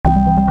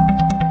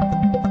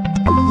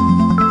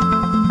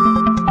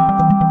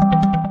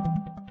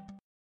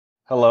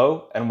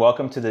Hello, and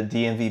welcome to the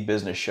DMV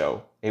Business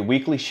Show, a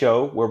weekly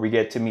show where we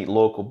get to meet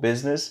local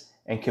business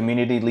and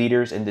community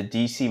leaders in the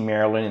DC,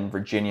 Maryland, and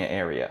Virginia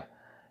area.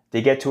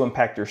 They get to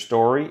impact their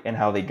story and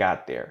how they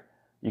got there.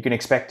 You can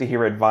expect to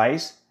hear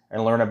advice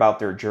and learn about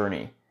their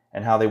journey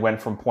and how they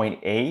went from point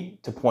A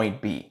to point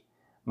B.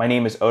 My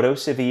name is Otto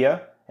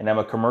Sevilla, and I'm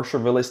a commercial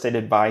real estate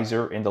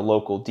advisor in the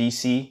local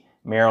DC,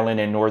 Maryland,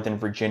 and Northern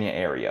Virginia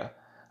area.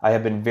 I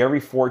have been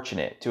very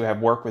fortunate to have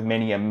worked with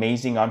many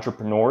amazing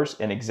entrepreneurs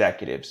and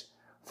executives,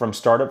 from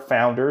startup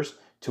founders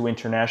to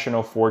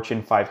international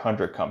Fortune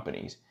 500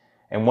 companies.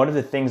 And one of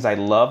the things I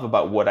love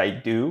about what I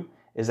do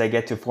is I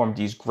get to form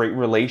these great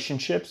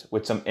relationships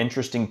with some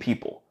interesting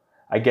people.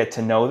 I get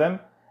to know them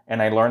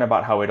and I learn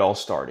about how it all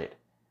started.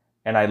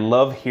 And I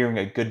love hearing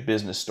a good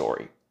business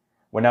story.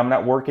 When I'm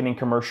not working in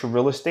commercial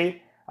real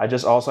estate, I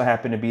just also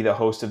happen to be the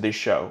host of this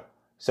show.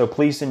 So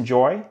please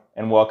enjoy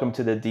and welcome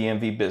to the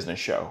DMV Business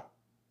Show.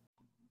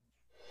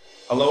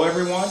 Hello,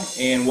 everyone,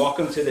 and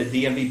welcome to the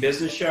DMV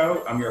Business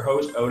Show. I'm your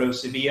host, Otto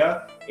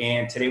Sevilla,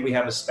 and today we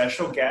have a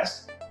special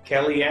guest,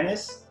 Kelly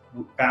Ennis,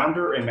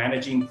 founder and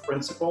managing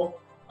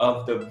principal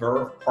of the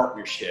Verve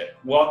Partnership.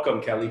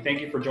 Welcome, Kelly. Thank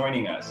you for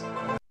joining us.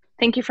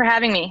 Thank you for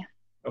having me.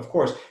 Of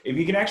course. If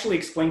you can actually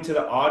explain to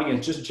the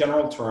audience, just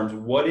general terms,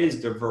 what is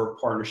the Verve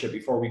Partnership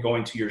before we go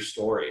into your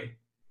story?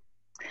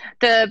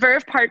 The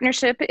Verve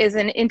Partnership is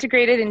an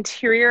integrated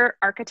interior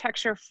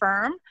architecture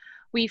firm.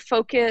 We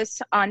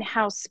focus on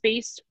how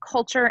space,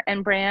 culture,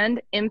 and brand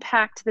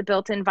impact the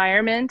built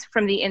environment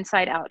from the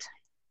inside out.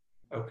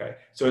 Okay.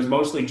 So it's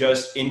mostly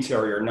just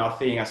interior,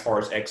 nothing as far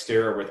as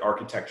exterior with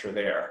architecture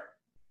there.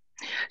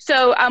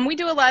 So we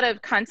do a lot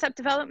of concept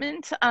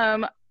development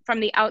from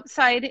the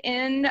outside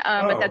in,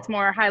 but that's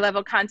more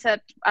high-level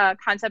concept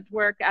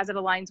work as it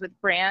aligns with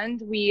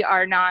brand. We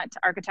are not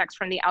architects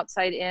from the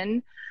outside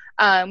in.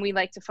 We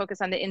like to focus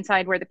on the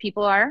inside where the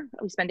people are.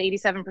 We spend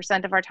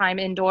 87% of our time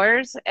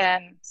indoors,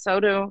 and so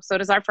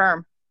does our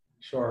firm.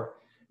 Sure.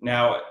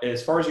 Now,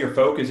 as far as your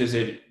focus, is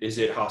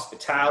it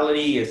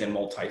hospitality? Is it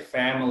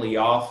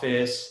multifamily,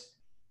 office?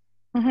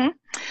 Mm-hmm.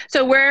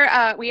 So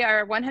we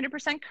are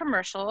 100%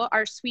 commercial.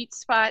 Our sweet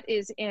spot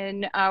is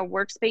in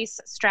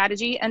workspace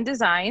strategy and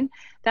design.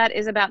 That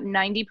is about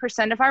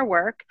 90% of our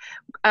work.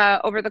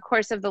 Over the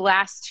course of the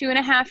last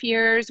 2.5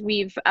 years,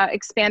 we've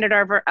expanded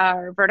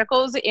our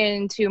verticals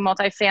into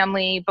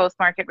multifamily, both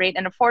market rate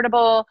and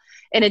affordable,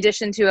 in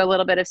addition to a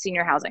little bit of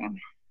senior housing.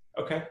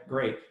 Okay,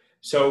 great.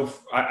 So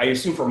I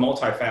assume for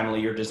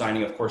multifamily, you're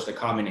designing, of course, the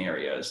common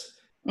areas.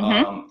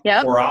 Mm-hmm.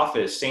 Yep. For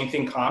office, same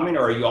thing common,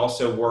 or are you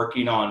also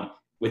working on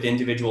with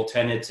individual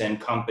tenants and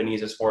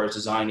companies as far as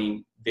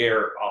designing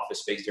their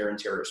office space, their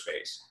interior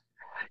space?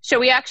 So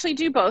we actually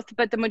do both,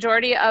 but the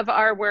majority of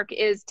our work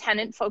is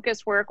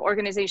tenant-focused work,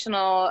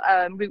 organizational.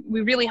 We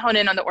really hone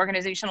in on the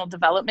organizational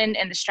development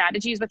and the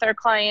strategies with our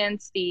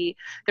clients, the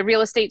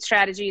real estate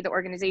strategy, the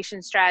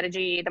organization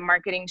strategy, the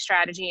marketing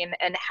strategy,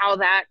 and how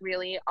that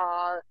really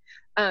all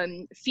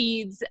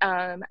feeds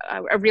a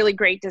really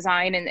great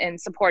design and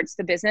supports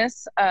the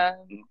business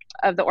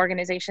of the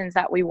organizations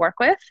that we work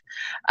with.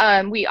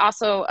 We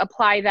also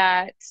apply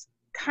that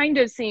kind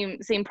of same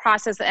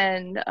process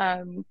and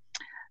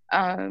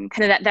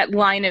kind of that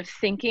line of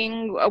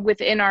thinking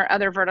within our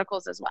other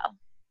verticals as well.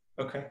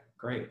 Okay,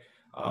 great.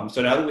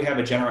 So now that we have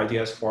a general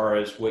idea as far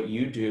as what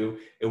you do,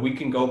 if we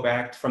can go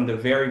back from the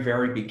very,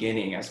 very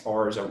beginning as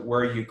far as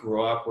where you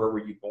grew up, where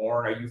were you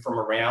born? Are you from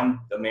around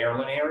the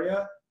Maryland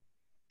area?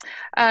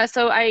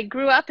 So I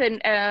grew up in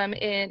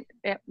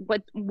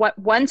what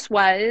once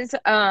was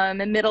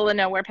the middle of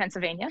nowhere,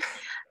 Pennsylvania.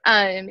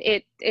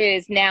 It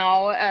is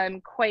now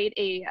quite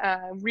a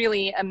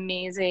really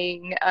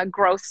amazing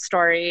growth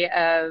story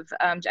of,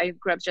 I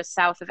grew up just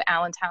south of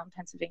Allentown,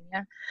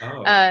 Pennsylvania.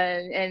 Oh.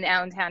 And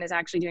Allentown is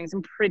actually doing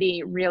some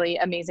really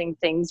amazing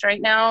things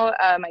right now.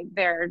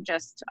 They're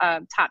just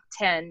top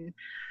 10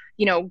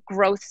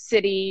 growth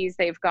cities.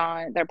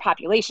 Their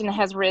population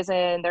has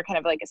risen. They're kind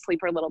of like a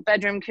sleeper little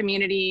bedroom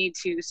community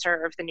to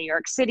serve the New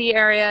York City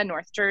area,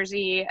 North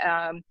Jersey.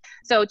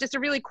 So just a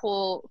really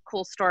cool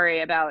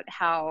story about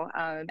how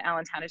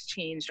Allentown has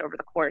changed over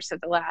the course of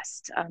the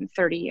last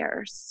 30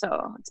 years.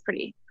 So it's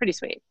pretty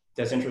sweet.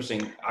 That's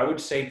interesting. I would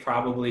say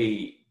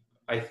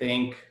I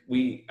think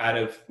we, out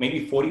of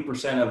maybe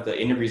 40% of the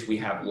interviews we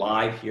have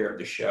live here at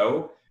the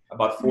show,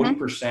 about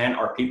 40%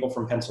 are people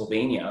from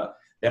Pennsylvania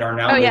that are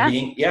now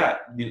living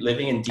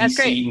in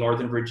DC,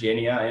 Northern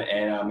Virginia,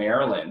 and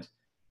Maryland.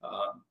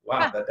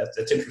 Wow,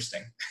 that's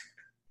interesting.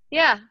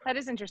 Yeah, that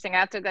is interesting. I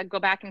have to go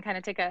back and kind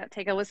of take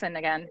a listen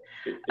again.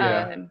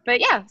 Yeah.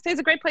 But yeah, so it's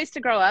a great place to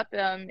grow up.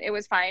 It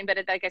was fine, but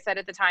like I said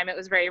at the time, it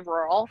was very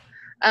rural.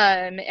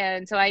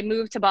 And so I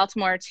moved to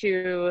Baltimore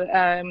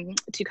to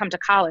come to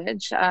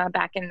college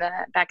back in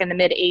the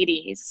mid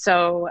 '80s.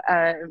 So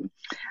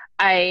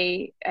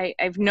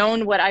I've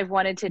known what I've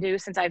wanted to do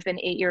since I've been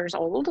 8 years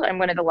old. I'm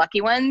one of the lucky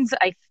ones.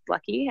 I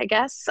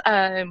guess.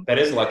 That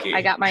is lucky.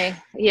 I got my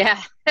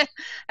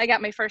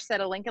first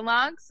set of Lincoln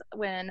Logs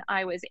when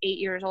I was 8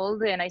 years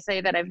old, and I say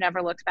that I've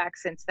never looked back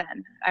since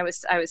then. I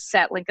was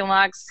set. Lincoln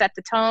Logs set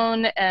the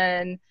tone,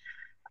 and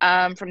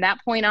From that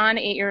point on,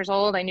 8 years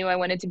old, I knew I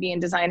wanted to be in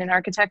design and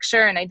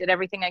architecture, and I did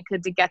everything I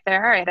could to get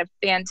there. I had a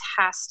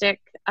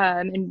fantastic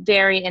and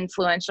very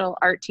influential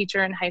art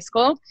teacher in high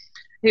school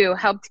who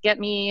helped get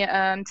me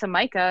to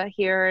MICA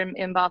here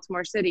in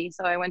Baltimore City.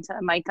 So I went to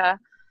MICA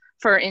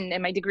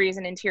in my degrees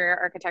in interior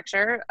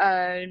architecture.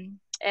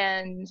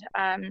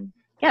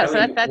 Yeah, so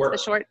Kelly,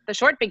 that's the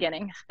short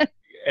beginning.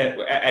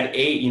 at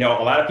 8, a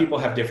lot of people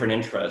have different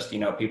interests,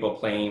 people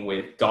playing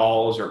with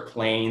dolls or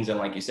planes, and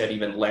like you said,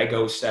 even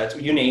Lego sets,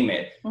 you name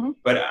it. Mm-hmm.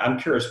 But I'm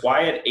curious,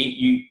 why at 8,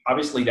 you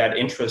obviously that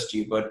interests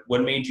you, but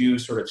what made you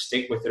sort of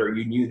stick with it, or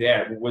you knew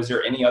that? Was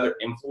there any other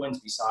influence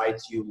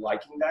besides you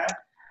liking that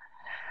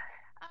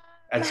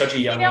at such a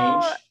young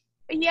age?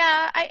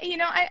 Yeah,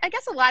 I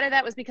guess a lot of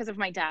that was because of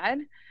my dad.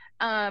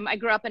 I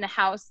grew up in a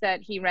house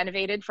that he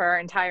renovated for our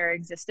entire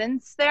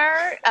existence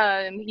there.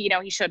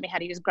 He showed me how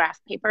to use graph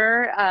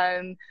paper,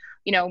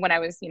 when I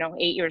was, 8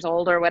 years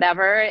old or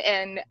whatever.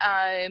 And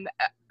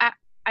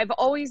I've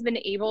always been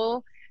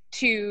able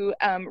to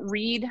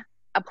read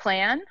a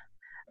plan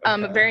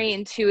very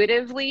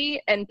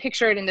intuitively and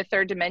picture it in the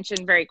third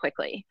dimension very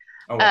quickly.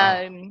 Oh,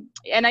 wow.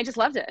 And I just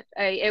loved it.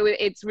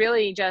 It's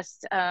really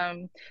just,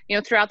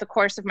 throughout the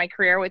course of my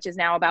career, which is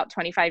now about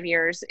 25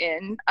 years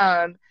in,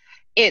 I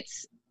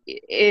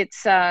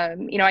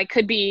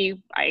could be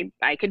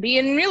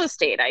in real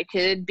estate. I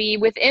could be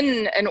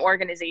within an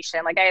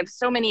organization. Like, I have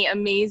so many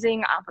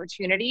amazing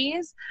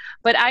opportunities,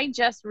 but I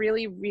just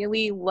really,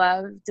 really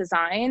love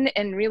design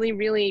and really,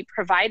 really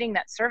providing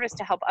that service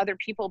to help other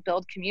people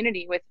build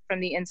community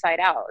from the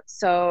inside out.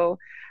 So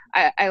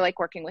I like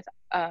working with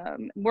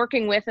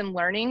and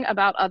learning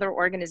about other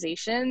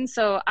organizations.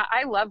 So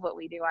I love what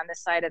we do on this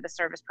side of the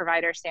service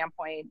provider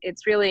standpoint.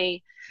 It's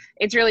really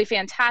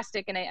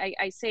fantastic. And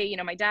I say,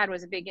 my dad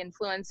was a big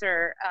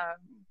influencer,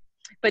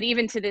 but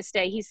even to this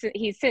day,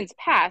 he's since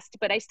passed,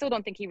 but I still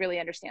don't think he really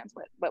understands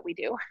what we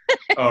do.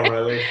 Oh,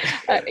 really?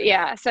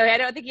 Yeah. So I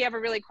don't think he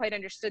ever really quite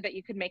understood that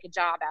you could make a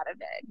job out of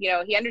it.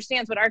 He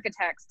understands what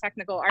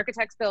technical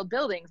architects build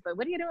buildings, but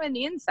what do you do on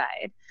the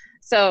inside?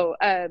 So,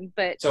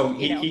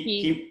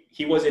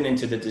 he wasn't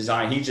into the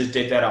design. He just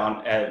did that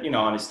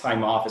on his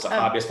time off as a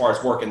hobby, as far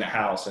as work in the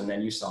house. And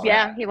then you saw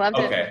that. He loved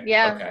it.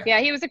 Yeah. Okay.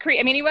 Yeah. He was a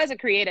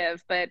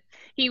creative, but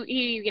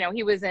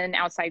he was in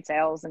outside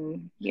sales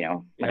and,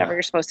 whatever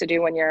you're supposed to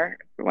do when you're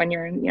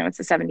in, it's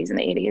the 70s and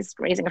the 80s,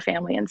 raising a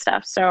family and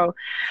stuff. So,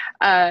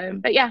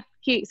 but yeah,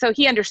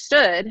 he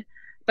understood,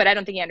 but I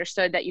don't think he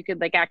understood that you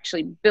could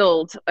actually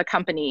build a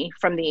company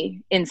from the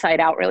inside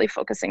out, really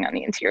focusing on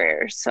the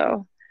interiors.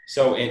 So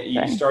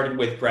you started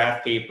with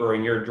graph paper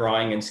and you're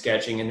drawing and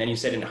sketching, and then you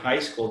said in high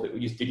school,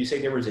 did you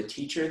say there was a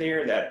teacher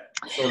there that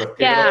sort of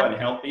pivotal and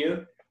helped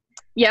you?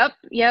 Yep.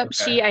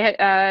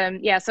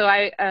 Okay. So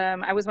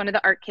I was one of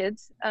the art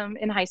kids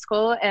in high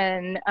school,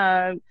 and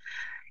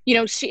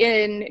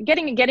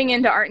getting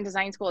into art and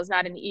design school is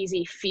not an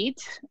easy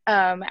feat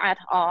at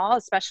all,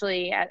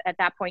 especially at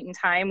that point in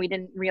time. We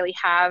didn't really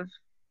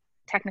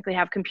technically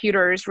have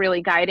computers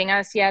really guiding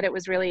us yet. It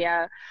was really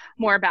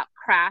more about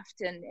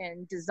craft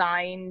and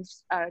design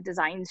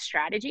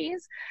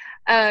strategies.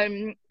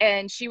 And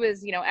she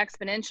was,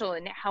 exponential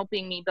in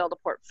helping me build a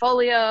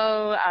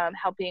portfolio,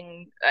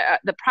 helping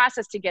the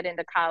process to get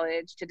into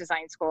college, to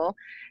design school,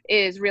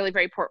 is really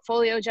very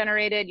portfolio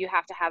generated. You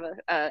have to have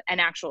an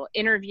actual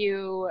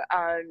interview.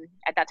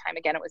 At that time,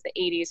 again, it was the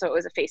 80s, so it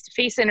was a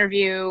face-to-face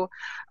interview.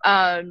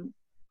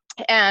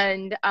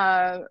 And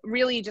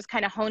really just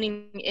kind of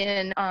honing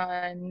in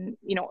on,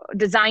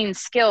 design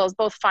skills,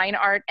 both fine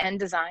art and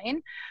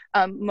design.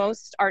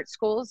 Most art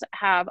schools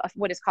have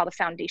what is called a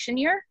foundation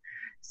year.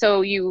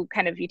 So you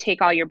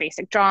take all your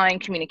basic drawing,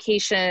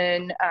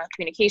 communication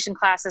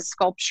classes,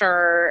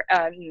 sculpture,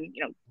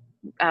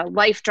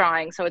 life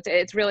drawing. So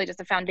it's really just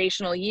a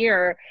foundational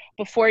year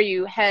before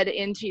you head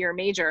into your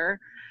major.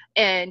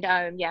 And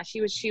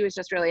she was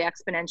just really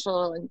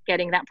exponential in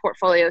getting that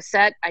portfolio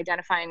set,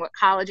 identifying what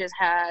colleges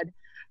had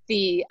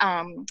the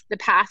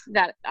path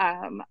that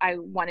I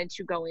wanted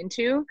to go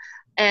into.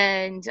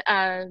 And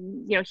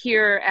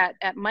here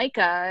at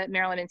MICA,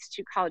 Maryland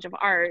Institute College of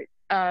Art,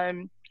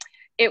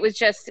 it was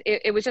just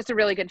a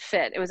really good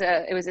fit. It was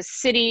a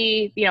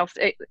city,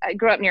 I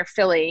grew up near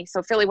Philly,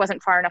 so Philly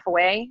wasn't far enough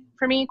away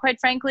for me, quite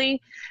frankly.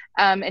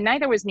 And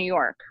neither was New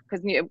York,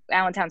 because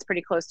Allentown's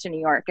pretty close to New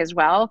York as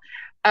well.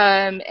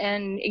 And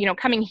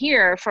coming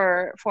here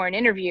for an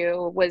interview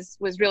was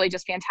really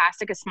just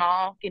fantastic. A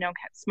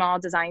small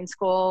design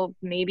school,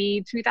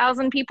 maybe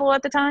 2,000 people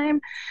at the time.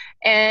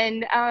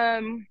 And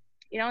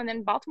and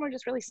then Baltimore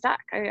just really stuck.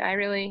 I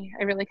really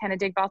kind of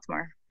dig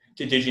Baltimore.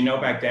 Did you know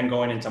back then,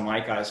 going into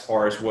MICA, as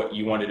far as what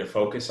you wanted to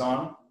focus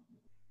on?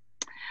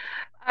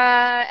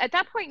 At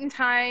that point in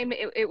time,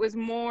 it was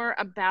more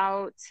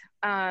about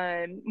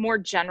more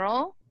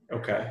general.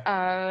 Okay.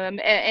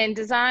 And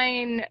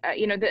design,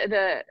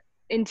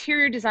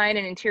 interior design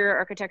and interior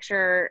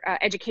architecture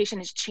education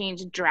has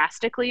changed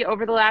drastically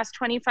over the last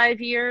 25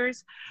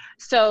 years.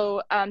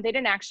 So they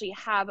didn't actually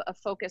have a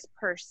focus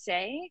per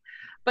se,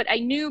 but I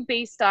knew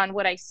based on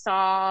what I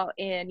saw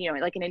in,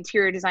 like an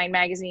interior design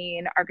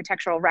magazine,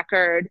 architectural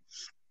record,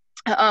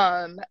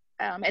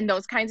 and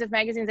those kinds of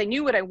magazines, I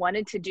knew what I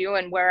wanted to do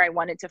and where I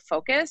wanted to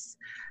focus.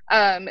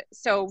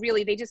 So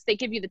really they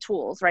give you the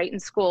tools, right, in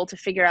school to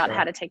figure out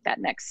how to take that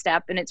next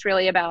step. And it's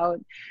really about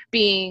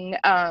being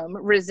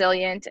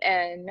resilient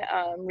and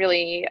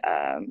really,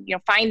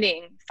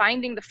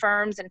 finding the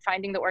firms and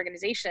finding the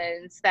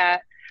organizations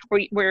that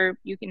where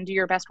you can do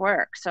your best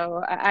work.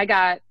 So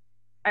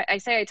I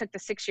say I took the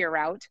 6-year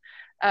route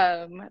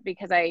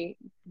because I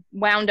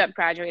wound up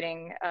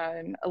graduating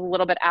a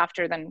little bit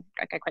after than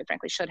I quite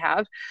frankly should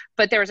have.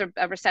 But there was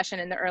a recession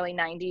in the early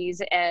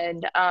 90s.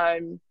 And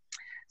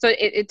so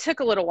it took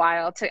a little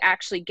while to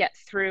actually get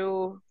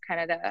through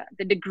kind of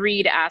the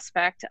degreed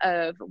aspect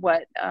of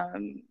what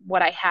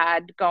I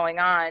had going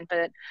on.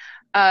 But,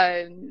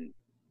 I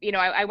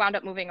wound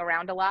up moving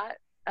around a lot.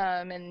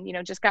 And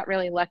just got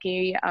really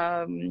lucky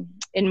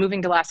in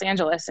moving to Los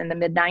Angeles in the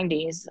mid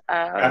 90s.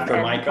 After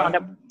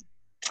Micah?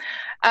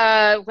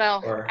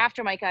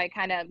 After Micah, I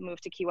kind of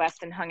moved to Key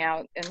West and hung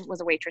out and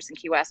was a waitress in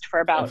Key West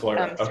for about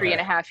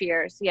 3.5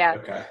 years. Yeah.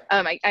 Okay.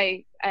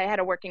 I had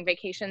a working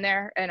vacation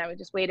there, and I would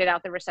just waited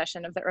out the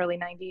recession of the early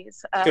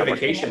 90s. Good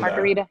vacation,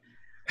 Margarita.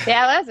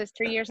 Yeah, it was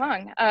 3 years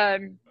long.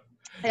 And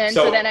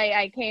so then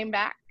I came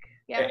back.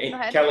 Yeah, go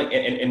ahead. Kelly,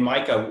 and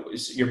Micah,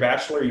 your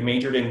bachelor, you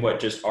majored in what,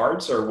 just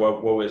arts, or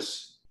what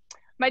was?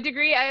 My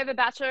degree, I have a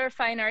Bachelor of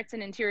Fine Arts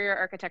in Interior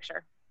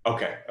Architecture.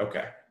 Okay.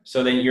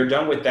 So then you're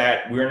done with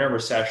that. We're in a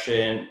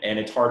recession and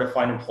it's hard to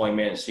find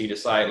employment. So you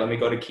decide, let me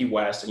go to Key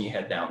West, and you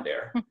head down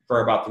there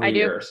for about 3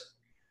 years.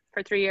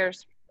 For 3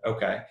 years.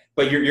 Okay.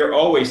 But you're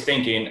always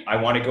thinking, I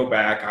want to go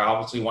back. I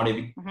obviously want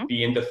to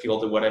be in the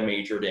field of what I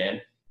majored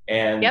in.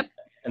 And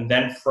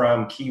then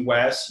from Key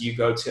West, you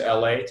go to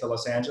LA, to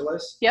Los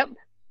Angeles? Yep.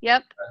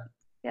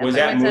 Was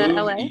that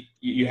move,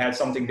 you had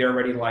something there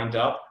already lined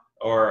up?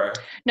 Or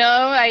no,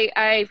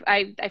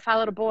 I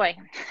followed a boy.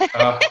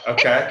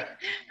 Okay.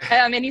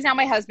 And he's now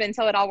my husband,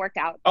 so it all worked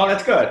out. Oh,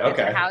 that's good.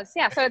 Okay. House.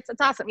 Yeah, so it's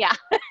awesome. Yeah.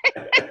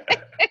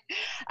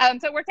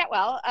 So it worked out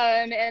well.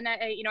 And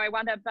I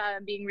wound up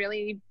being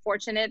really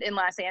fortunate in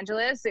Los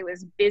Angeles. It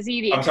was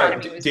busy. The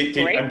economy was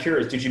great. I'm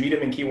curious. Did you meet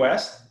him in Key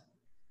West?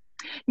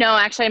 No,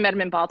 actually, I met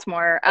him in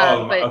Baltimore.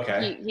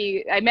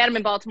 Okay. I met him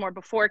in Baltimore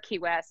before Key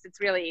West. It's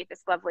really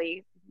this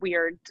lovely,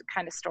 weird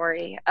kind of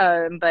story.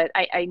 But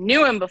I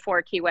knew him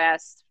before Key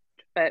West,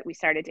 but we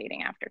started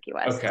dating after Key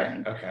West.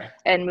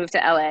 And moved to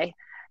LA.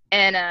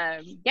 And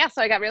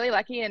so I got really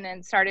lucky and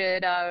then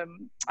started.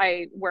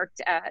 I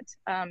worked at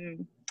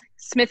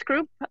Smith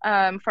Group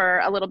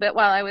for a little bit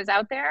while I was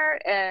out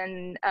there,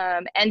 and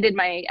ended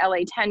my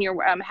LA tenure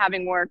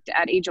having worked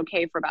at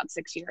HOK for about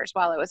 6 years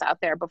while I was out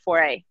there before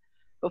I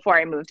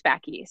moved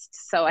back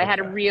east. So I had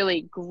a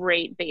really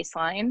great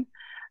baseline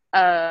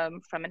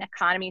from an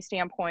economy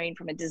standpoint,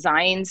 from a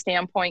design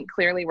standpoint,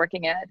 clearly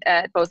working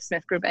at both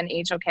Smith Group and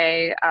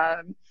HOK.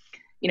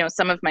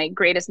 Some of my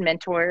greatest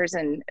mentors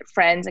and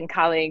friends and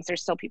colleagues are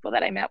still people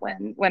that I met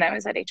when I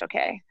was at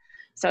HOK.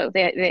 So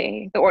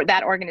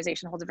that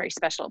organization holds a very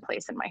special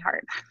place in my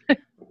heart.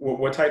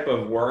 What type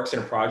of works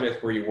and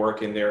projects were you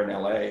working there in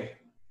LA?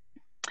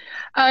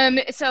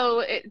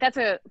 So that's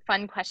a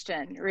fun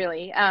question,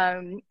 really.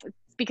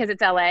 Because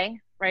it's LA,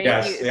 right?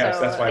 Yes,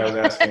 that's why I was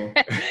asking.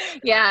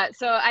 Yeah,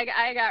 so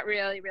I got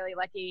really, really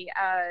lucky.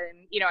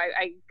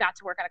 I got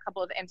to work on a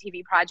couple of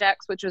MTV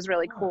projects, which was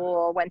really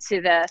cool. Went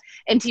to the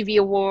MTV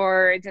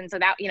Awards, and so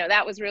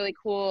that was really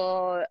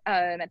cool.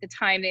 At the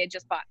time, they had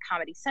just bought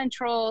Comedy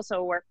Central,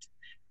 so worked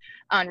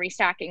on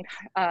restacking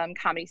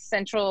Comedy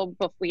Central,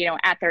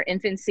 at their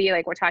infancy,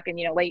 like we're talking,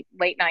 late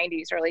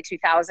 90s, early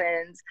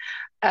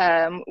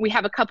 2000s. We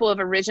have a couple of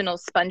original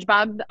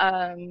SpongeBob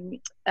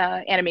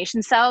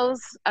animation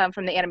cells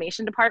from the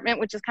animation department,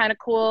 which is kind of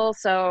cool.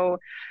 So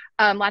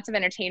lots of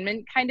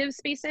entertainment kind of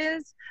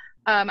spaces.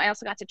 I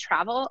also got to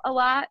travel a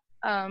lot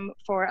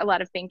for a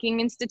lot of banking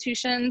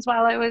institutions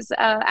while I was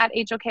at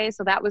HOK.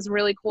 So that was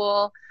really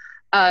cool.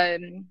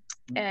 And,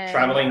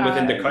 traveling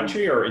within the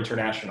country or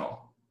international?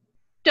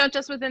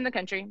 Just within the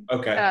country.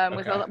 Okay.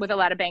 With a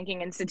lot of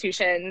banking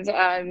institutions,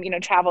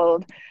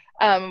 traveled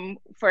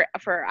for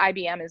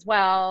IBM as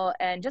well,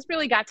 and just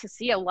really got to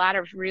see a lot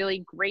of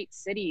really great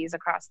cities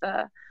across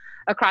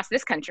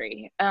this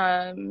country.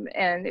 And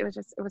it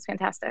was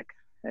fantastic,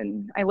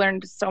 and I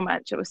learned so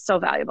much. It was so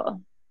valuable.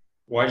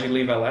 Why'd you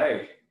leave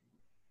LA?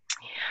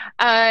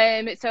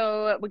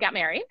 So we got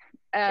married.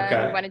 We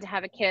wanted to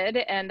have a kid,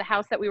 and the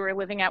house that we were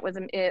living in was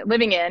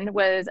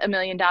 $1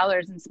 million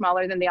and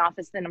smaller than the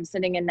office that I'm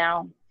sitting in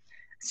now.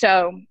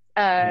 So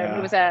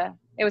it was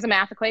a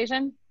math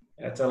equation.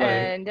 That's LA.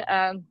 And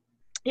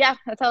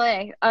that's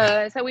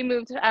LA. So we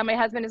moved. My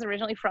husband is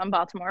originally from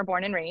Baltimore,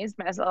 born and raised,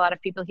 as a lot of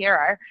people here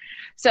are.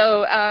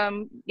 So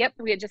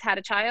we had just had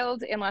a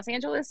child in Los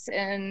Angeles,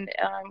 and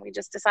we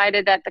just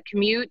decided that the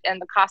commute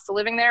and the cost of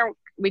living there,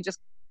 we just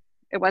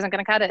it wasn't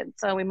going to cut it.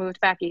 So we moved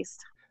back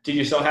east. Did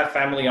you still have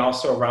family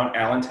also around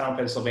Allentown,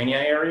 Pennsylvania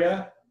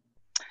area?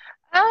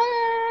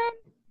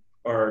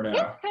 Or no?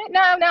 Yeah,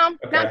 no,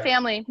 Okay. not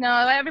family.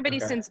 No,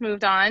 everybody's Okay. since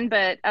moved on,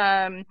 but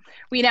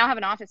we now have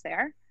an office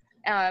there.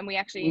 We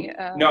actually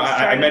no,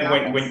 I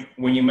meant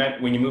when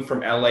you moved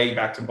from LA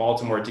back to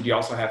Baltimore, did you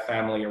also have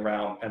family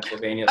around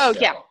Pennsylvania still?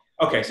 Yeah.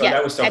 Okay, so yes,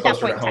 that was still at that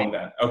closer point to in home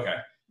time. then. Okay.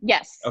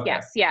 Yes, Okay.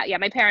 yes, yeah.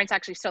 My parents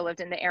actually still lived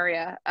in the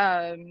area.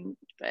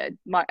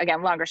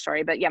 Again, longer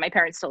story, but yeah, my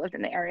parents still lived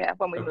in the area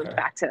when we moved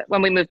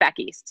back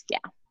east. Yeah.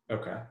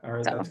 Okay. All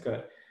right. So, That's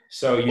good.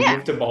 So you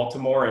moved to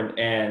Baltimore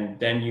and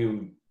then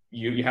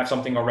you have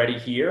something already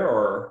here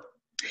or?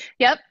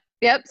 Yep.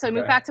 So I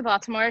moved back to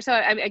Baltimore. So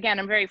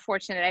I'm very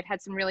fortunate. I've had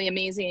some really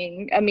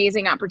amazing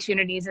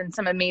opportunities and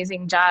some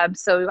amazing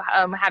jobs. So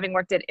having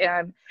worked at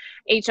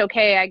HOK,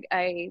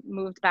 I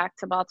moved back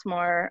to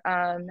Baltimore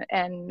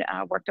and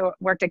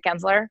worked at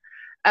Gensler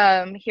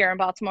here in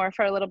Baltimore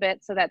for a little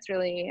bit. So that's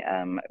really,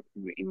 I'm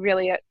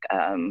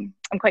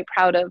quite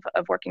proud of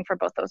working for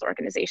both those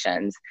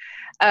organizations.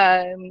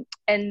 And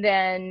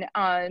then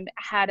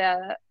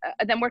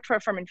then worked for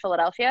a firm in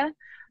Philadelphia.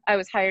 I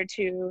was hired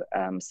to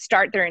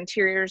start their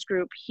interiors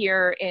group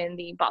here in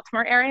the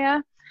Baltimore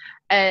area.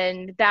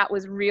 And that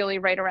was really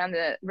right around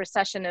the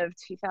recession of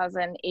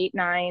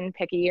 2008-9,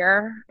 pick a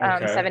year,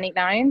 7, 8,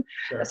 9.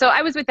 Sure. So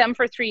I was with them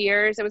for 3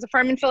 years. It was a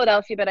firm in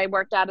Philadelphia, but I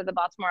worked out of the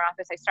Baltimore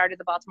office. I started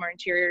the Baltimore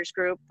interiors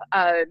group.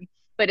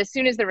 But as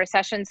soon as the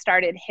recession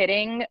started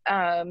hitting,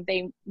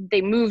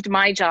 they moved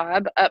my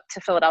job up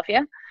to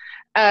Philadelphia,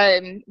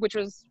 which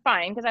was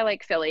fine because I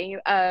like Philly.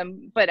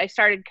 But I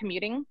started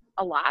commuting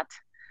a lot.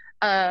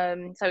 So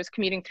I was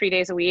commuting 3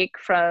 days a week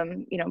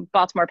from,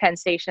 Baltimore Penn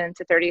Station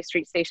to 30th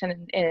Street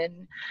Station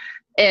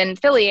in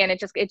Philly. And it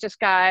just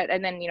got,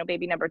 and then,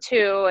 baby number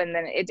 2, and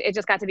then it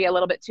just got to be a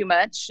little bit too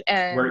much.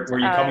 And were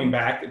you coming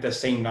back the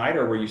same night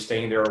or were you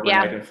staying there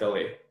overnight in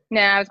Philly?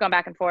 No, I was going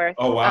back and forth.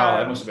 Oh, wow.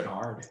 That must have been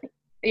hard.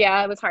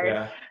 Yeah, it was hard.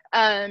 Yeah.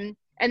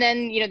 And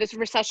then, this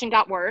recession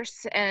got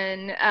worse.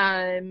 And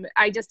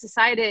I just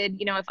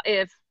decided,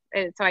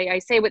 so I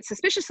say what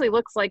suspiciously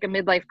looks like a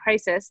midlife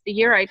crisis. The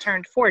year I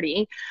turned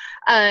 40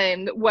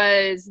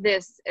 was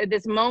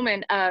this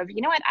moment of,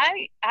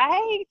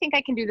 I think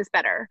I can do this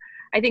better.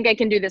 I think I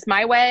can do this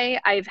my way.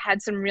 I've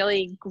had some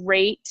really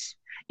great,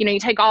 you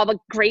take all the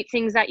great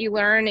things that you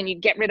learn and you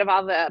get rid of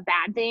all the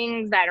bad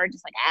things that are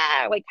just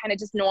kind of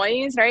just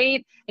noise,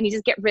 right? And you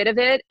just get rid of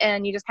it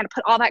and you just kind of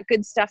put all that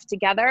good stuff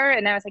together.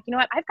 And I was like,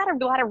 I've got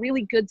a lot of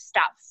really good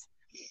stuff.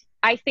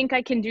 I think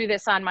I can do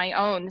this on my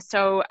own.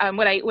 So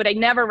what I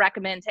never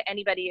recommend to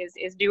anybody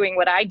is doing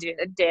what I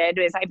did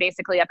is I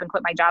basically up and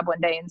quit my job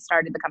one day and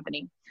started the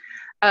company.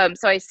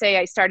 So I say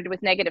I started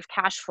with negative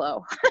cash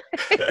flow.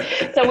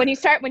 So when you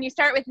start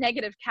with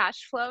negative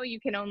cash flow, you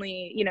can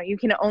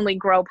only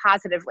grow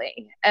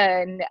positively.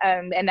 And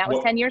that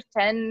was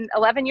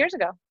 11 years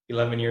ago.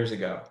 11 years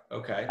ago.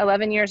 Okay.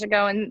 11 years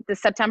ago in the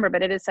September,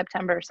 but it is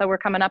September. So we're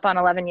coming up on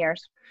 11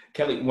 years.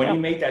 Kelly, when you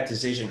made that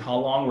decision, how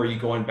long were you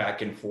going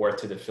back and forth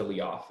to the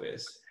Philly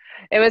office?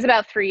 It was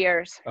about 3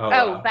 years.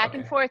 Wow. Back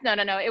and forth. No.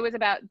 It was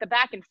about the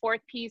back and forth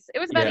piece. It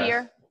was about a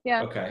year.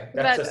 Yeah. Okay.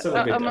 That's still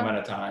a good amount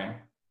of time.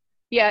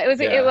 Yeah, it was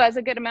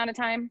a good amount of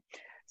time.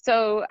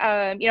 So,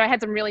 I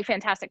had some really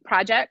fantastic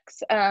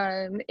projects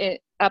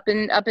up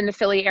in the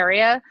Philly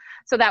area.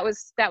 So that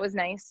was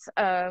nice.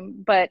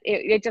 But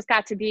it just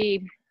got to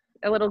be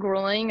a little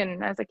grueling.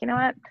 And I was like, you know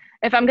what,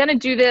 if I'm going to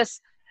do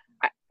this,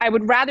 I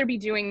would rather be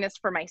doing this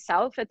for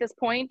myself at this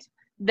point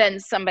than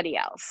somebody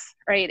else.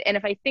 Right. And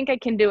if I think I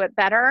can do it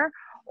better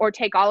or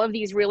take all of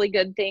these really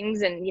good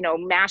things and,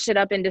 mash it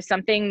up into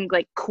something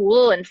like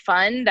cool and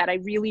fun that I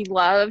really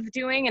love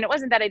doing. And it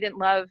wasn't that I didn't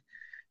love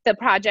the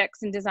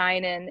projects and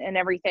design and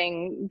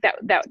everything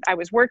that I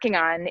was working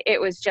on. It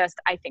was just,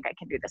 I think I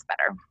can do this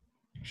better.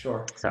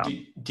 Sure. So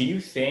do you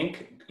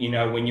think,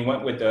 when you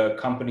went with the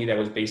company that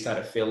was based out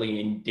of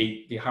Philly and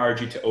they hired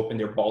you to open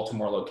their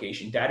Baltimore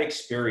location, that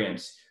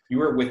experience, you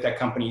were with that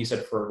company, you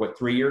said for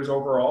 3 years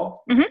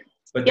overall? Mm-hmm.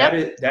 But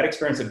that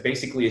experience of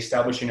basically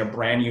establishing a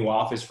brand new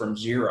office from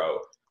zero,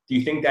 do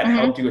you think that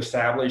helped you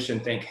establish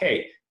and think,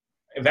 hey,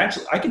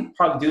 eventually I can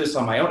probably do this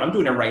on my own. I'm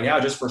doing it right now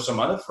just for some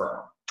other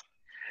firm.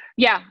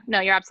 Yeah,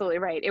 no, you're absolutely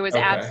right. It was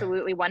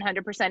absolutely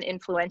 100%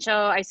 influential.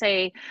 I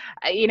say,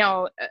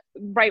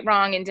 right,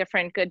 wrong,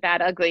 indifferent, good,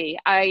 bad, ugly.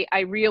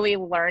 I really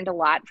learned a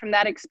lot from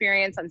that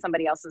experience on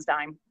somebody else's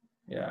dime.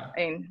 Yeah. I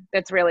mean,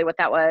 that's really what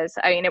that was.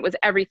 I mean, it was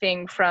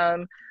everything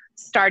from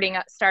starting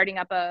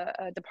up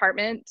a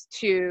department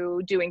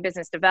to doing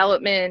business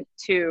development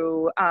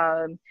to,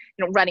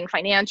 running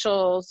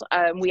financials.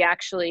 We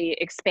actually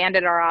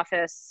expanded our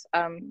office,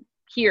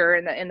 here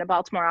in the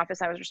Baltimore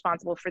office. I was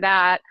responsible for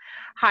that,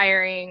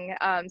 hiring.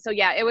 So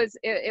yeah, it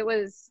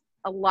was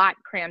a lot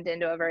crammed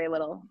into a very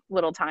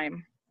little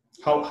time.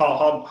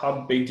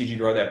 How big did you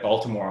grow that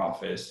Baltimore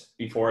office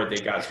before they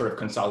got sort of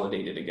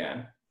consolidated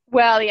again?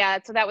 Well, yeah.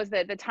 So that was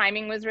the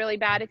timing was really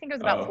bad. I think it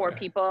was about 4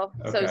 people.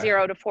 Okay. So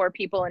 0 to 4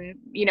 people in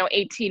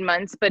 18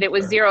 months. But it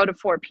was 0 to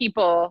 4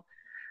 people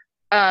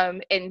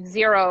and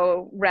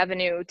zero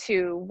revenue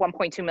to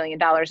 $1.2 million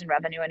in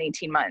revenue in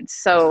 18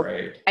 months. That's So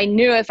great. I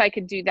knew if I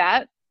could do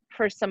that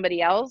for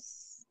somebody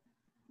else,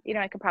 you know,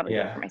 I could probably do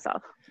it for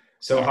myself.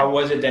 So how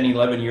was it then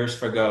 11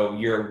 years ago,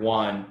 year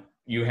one,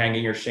 you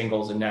hanging your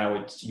shingles and now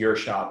it's your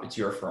shop, it's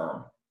your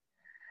firm?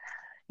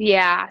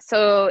 Yeah,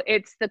 so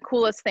it's the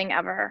coolest thing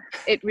ever.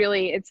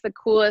 It's the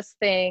coolest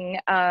thing.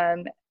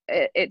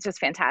 It's just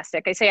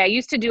fantastic. I say I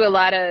used to do a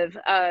lot of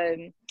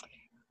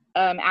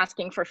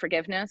asking for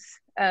forgiveness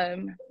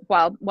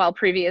while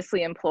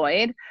previously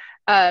employed.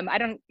 I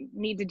don't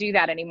need to do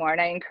that anymore.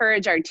 And I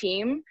encourage our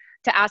team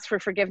to ask for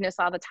forgiveness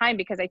all the time,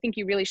 because I think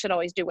you really should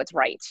always do what's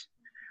right.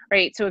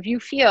 Right. So if you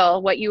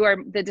feel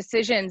the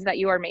decisions that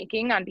you are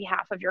making on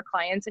behalf of your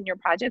clients and your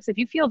projects, if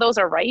you feel those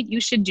are right, you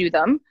should do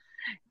them.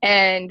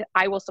 And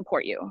I will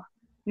support you.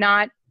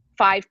 Not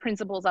 5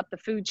 principals up the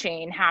food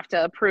chain have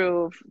to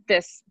approve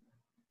this,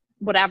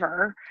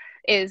 whatever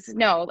is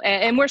no.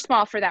 And we're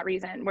small for that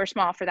reason. We're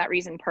small for that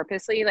reason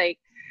purposely. Like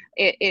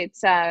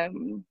it's,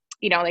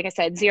 you know, like I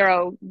said,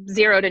 zero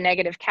to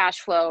negative cash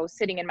flow,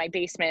 sitting in my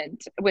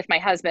basement with my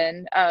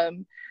husband,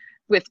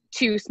 with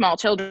 2 small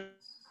children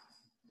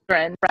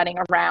running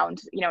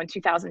around, you know, in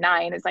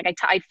 2009. It's like,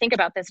 I think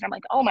about this and I'm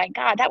like, oh my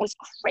God, that was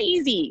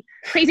crazy.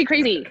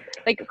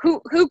 Like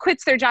who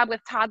quits their job with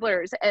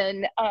toddlers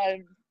and,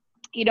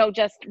 you know,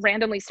 just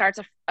randomly starts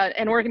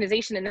an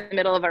organization in the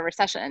middle of a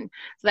recession.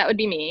 So that would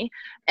be me.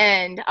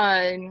 And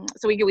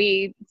so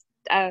we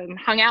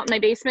hung out in my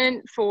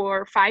basement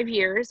for 5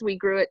 years. We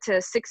grew it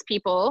to 6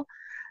 people.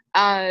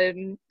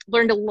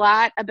 Learned a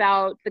lot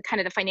about the kind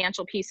of the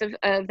financial piece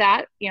of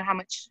that, you know, how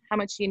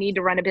much you need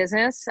to run a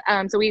business.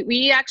 So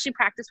we actually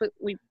practiced what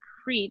we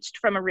preached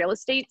from a real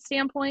estate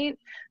standpoint.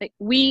 Like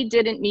we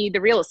didn't need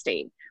the real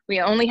estate. We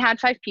only had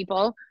 5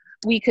 people.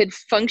 We could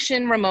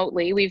function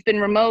remotely. We've been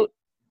remote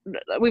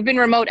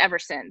ever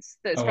since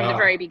from the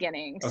very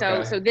beginning.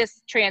 Okay. So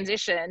this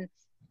transition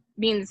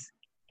means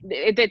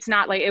it's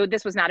not like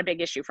this was not a big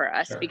issue for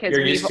us. Sure. Because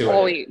we're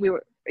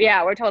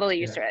totally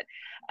used to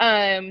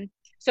it.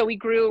 So we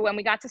grew. When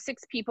we got to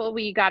 6 people,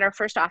 we got our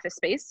first office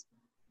space.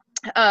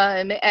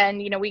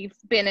 And, you know, we've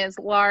been as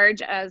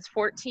large as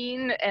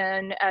 14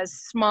 and as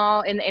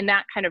small in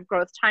that kind of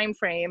growth time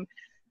frame,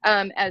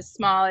 as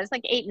small as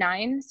like 8,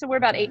 9. So we're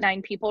about 8,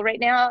 9 people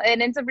right now.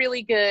 And it's a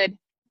really good,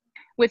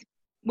 with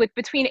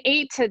between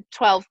 8 to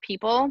 12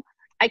 people,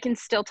 I can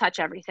still touch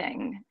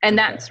everything. And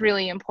that's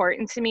really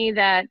important to me,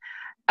 that,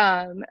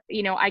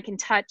 you know, I can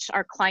touch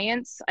our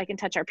clients, I can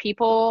touch our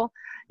people,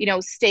 you know,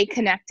 stay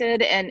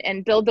connected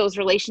and build those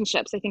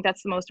relationships. I think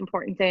that's the most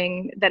important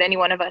thing that any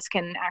one of us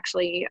can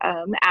actually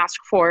ask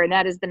for. And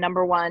that is the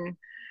number one,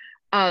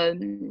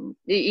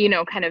 you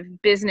know, kind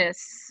of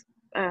business,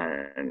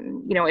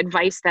 you know,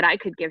 advice that I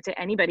could give to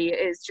anybody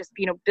is just,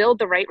 you know, build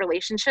the right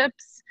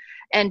relationships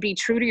and be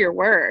true to your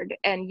word,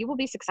 and you will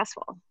be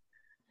successful.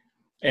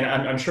 And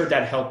I'm sure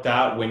that helped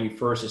out when you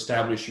first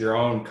established your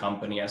own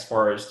company, as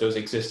far as those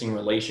existing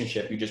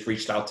relationships, you just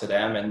reached out to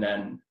them and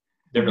then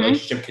the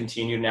relationship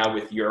continued now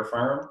with your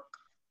firm.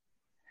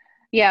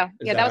 Yeah.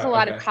 That was a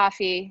lot of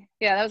coffee.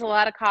 Yeah. That was a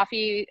lot of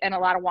coffee and a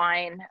lot of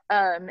wine.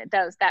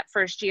 That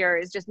first year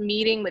is just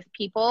meeting with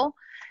people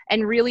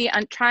and really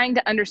trying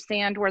to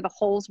understand where the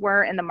holes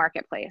were in the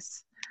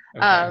marketplace.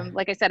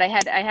 Like I said, I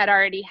had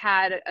already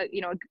had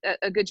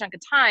a good chunk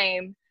of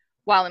time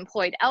while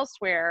employed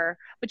elsewhere,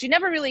 but you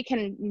never really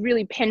can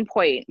really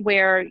pinpoint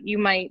where you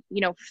might, you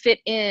know, fit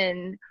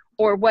in,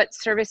 or what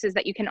services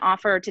that you can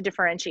offer to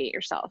differentiate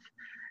yourself.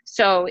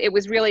 So it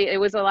was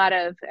a lot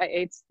of,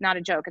 it's not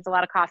a joke, it's a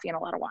lot of coffee and a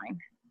lot of wine.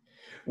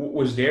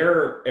 Was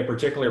there a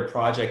particular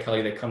project,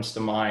 Kelly, that comes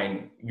to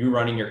mind, you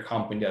running your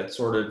company, that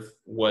sort of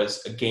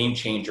was a game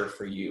changer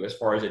for you as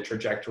far as a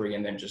trajectory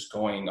and then just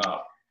going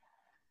up?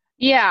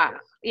 Yeah.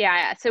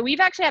 So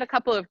we've actually had a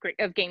couple of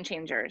game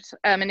changers.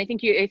 And I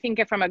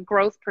think from a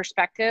growth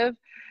perspective,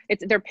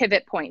 they're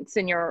pivot points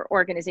in your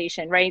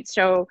organization, right?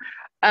 So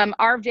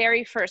our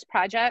very first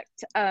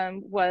project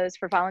was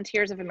for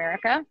Volunteers of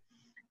America.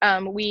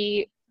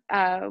 We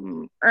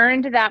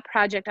earned that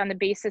project on the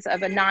basis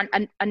of a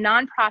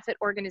nonprofit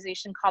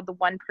organization called the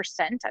 1%.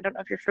 I don't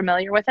know if you're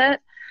familiar with it.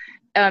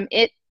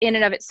 It in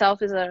and of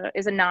itself is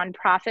a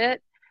nonprofit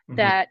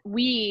that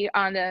we,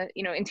 on the,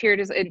 you know, interior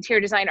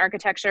design,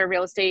 architecture,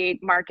 real estate,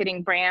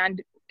 marketing,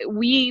 brand,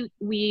 we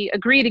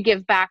agree to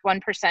give back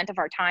 1% of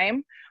our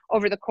time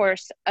over the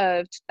course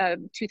of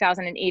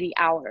 2,080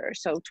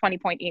 hours, so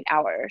 20.8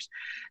 hours.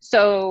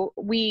 So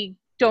we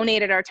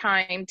donated our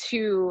time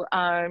to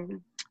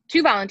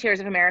Volunteers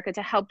of America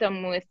to help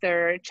them with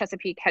their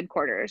Chesapeake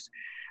headquarters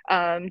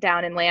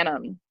down in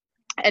Lanham.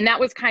 And that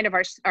was kind of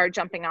our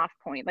jumping off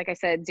point. Like I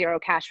said, zero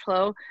cash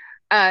flow.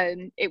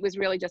 It was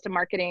really just a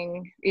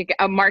marketing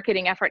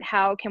effort.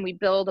 How can we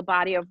build a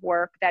body of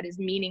work that is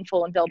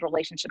meaningful and build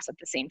relationships at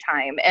the same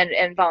time?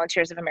 And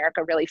Volunteers of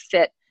America really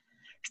fit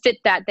fit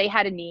that. They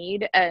had a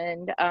need,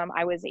 and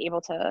I was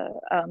able to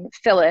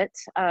fill it,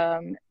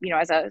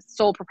 as a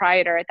sole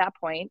proprietor at that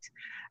point.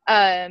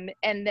 And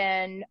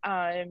then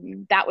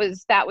that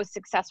was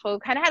successful.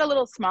 Kind of had a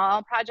little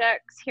small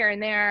projects here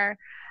and there,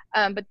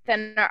 but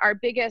then our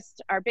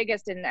biggest,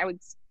 and I would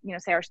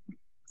say our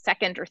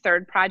second or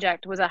third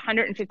project was a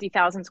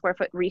 150,000 square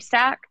foot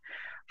restack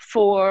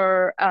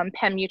for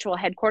Penn Mutual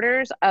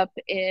headquarters up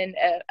in,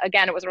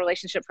 again, it was a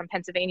relationship from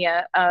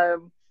Pennsylvania,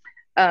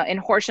 in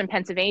Horsham,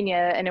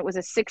 Pennsylvania, and it was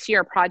a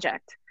 6-year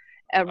project,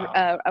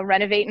 a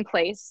renovate in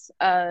place,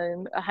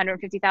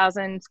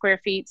 150,000 square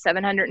feet,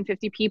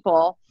 750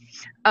 people,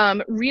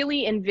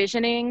 really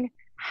envisioning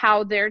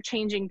how their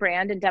changing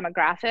brand and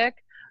demographic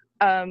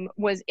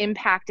was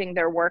impacting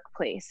their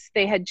workplace.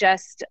 They had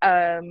just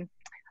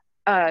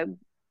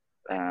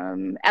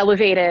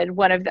elevated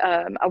one of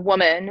a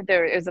woman.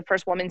 There is the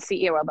first woman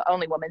CEO, the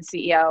only woman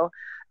CEO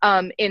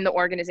in the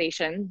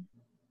organization,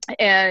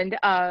 and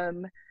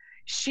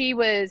she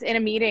was in a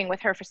meeting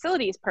with her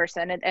facilities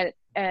person,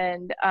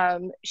 and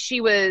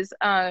she was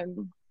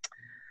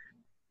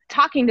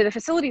talking to the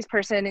facilities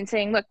person and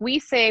saying, look, we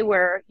say we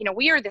are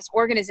this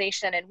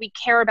organization, and we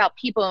care about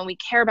people, and we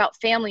care about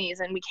families,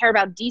 and we care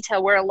about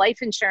detail. We're a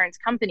life insurance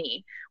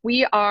company.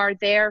 We are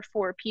there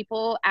for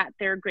people at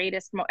their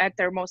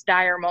most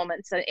dire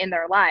moments in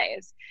their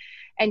lives.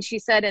 And she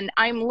said, and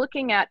I'm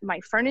looking at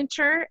my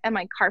furniture and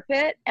my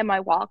carpet and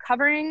my wall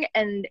covering,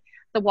 and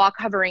the wall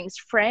covering's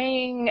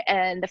fraying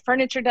and the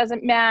furniture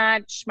doesn't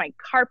match. My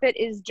carpet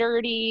is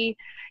dirty.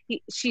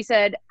 She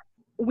said,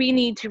 we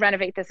need to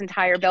renovate this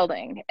entire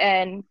building.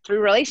 And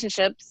through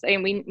relationships,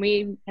 and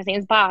his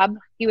name's Bob.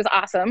 He was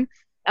awesome.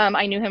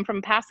 I knew him from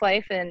a past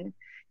life, and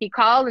he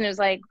called and it was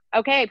like,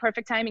 okay,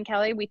 perfect timing,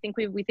 Kelly. We think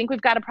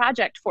we've got a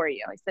project for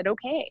you. I said,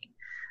 okay.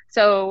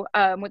 So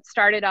what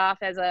started off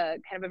as a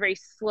kind of a very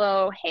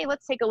slow, hey,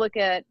 let's take a look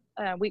at,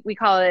 we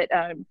call it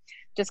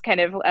just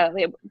kind of,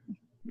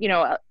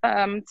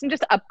 some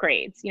just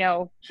upgrades,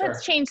 Sure.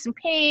 Let's change some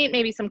paint,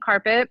 maybe some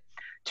carpet,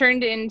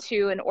 turned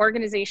into an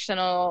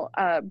organizational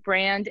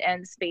brand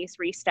and space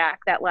restack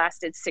that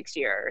lasted 6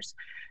 years.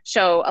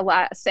 So a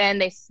lot,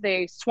 and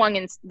they swung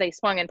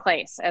in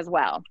place as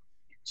well.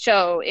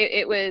 So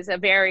it was a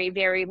very,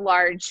 very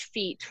large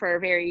feat for a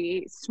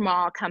very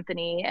small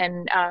company.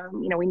 And,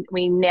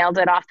 we nailed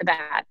it off the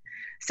bat.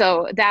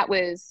 So that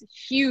was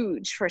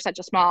huge for such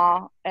a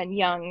small and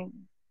young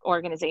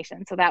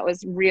organization. So that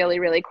was really,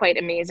 really quite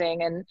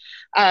amazing. And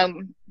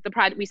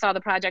we saw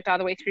the project all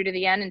the way through to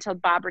the end until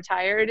Bob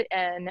retired,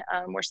 and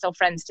we're still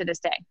friends to this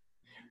day.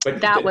 But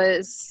that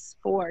was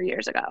 4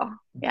 years ago.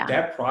 Yeah.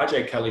 That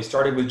project, Kelly,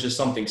 started with just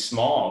something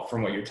small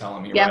from what you're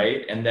telling me, yep.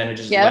 right? And then it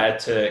just led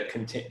to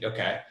continue.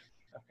 Okay.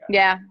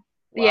 Yeah.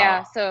 Wow.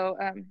 Yeah. So,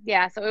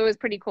 so it was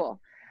pretty cool.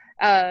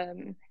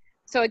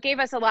 So it gave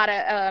us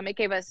it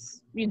gave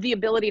us the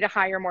ability to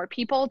hire more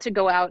people to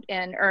go out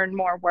and earn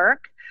more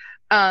work.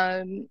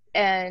 And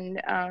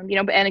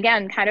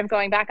again, kind of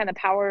going back on the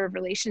power of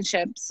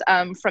relationships,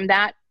 from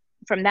that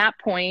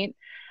point,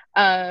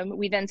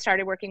 we then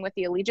started working with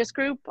the Allegis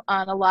Group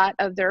on a lot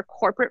of their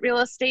corporate real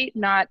estate,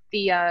 not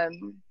the,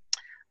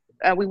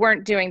 we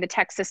weren't doing the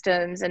tech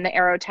systems and the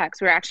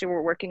aerotechs. We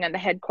were working on the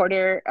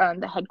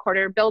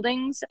headquarter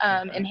buildings,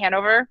 in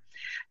Hanover.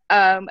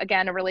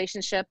 Again, a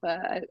relationship,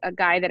 a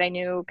guy that I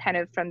knew kind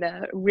of from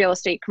the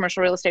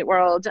commercial real estate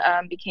world,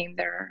 became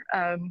their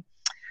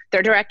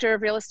director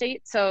of real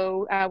estate.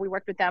 So we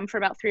worked with them for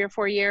about 3 or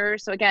 4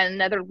 years. So again,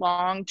 another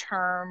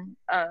long-term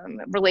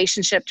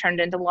relationship turned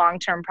into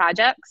long-term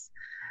projects.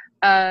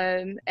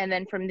 And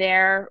then from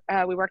there,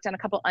 we worked on a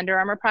couple Under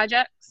Armour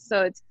projects.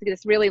 So it's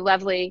this really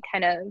lovely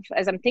kind of,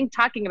 as I'm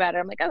talking about it,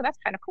 I'm like, oh, that's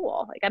kind of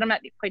cool. Like, I'm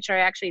not quite sure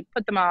I actually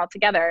put them all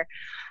together.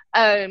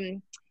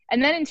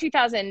 And then in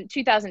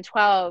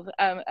 2012,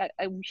 a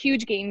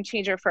huge game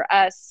changer for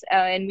us,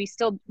 and we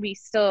still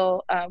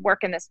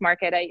work in this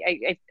market.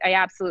 I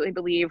absolutely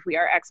believe we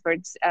are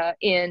experts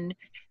in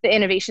the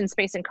innovation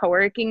space and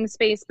co-working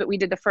space, but we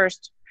did the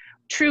first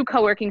true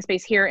co-working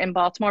space here in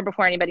Baltimore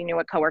before anybody knew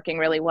what co-working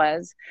really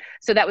was.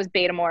 So that was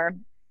Betamore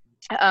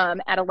at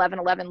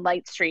 1111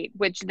 Light Street,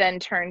 which then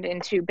turned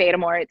into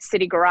Betamore at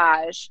City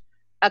Garage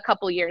a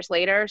couple years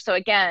later. So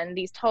again,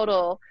 these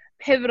total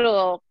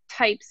pivotal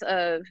types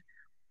of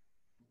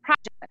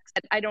projects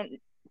that I don't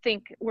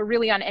think were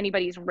really on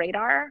anybody's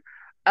radar,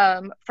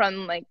 from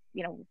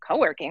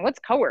co-working. What's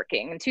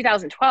co-working in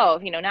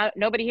 2012?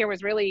 Nobody here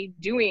was really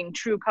doing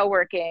true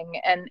co-working,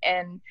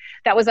 and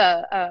that was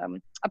a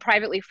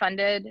privately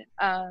funded.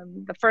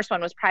 The first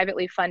one was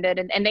privately funded,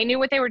 and they knew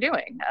what they were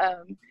doing.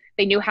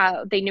 They knew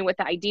what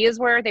the ideas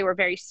were. They were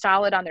very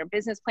solid on their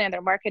business plan,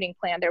 their marketing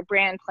plan, their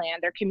brand plan,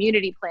 their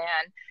community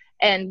plan.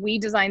 And we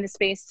designed the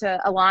space to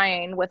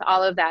align with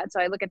all of that. So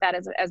I look at that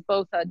as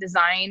both a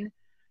design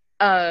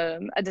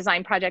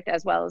project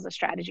as well as a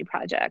strategy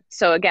project.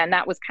 So again,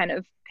 that was kind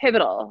of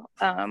pivotal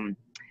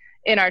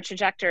in our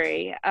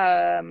trajectory.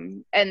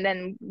 And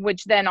then,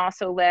 which then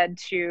also led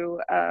to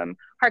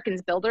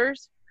Harkins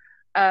Builders,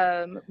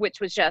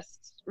 which was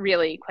just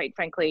really, quite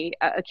frankly,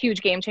 a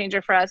huge game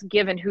changer for us,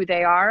 given who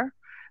they are.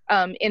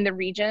 in the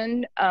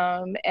region.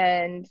 What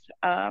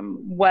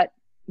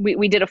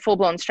we did a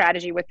full-blown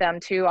strategy with them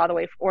too, all the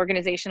way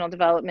organizational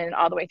development,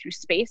 all the way through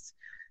space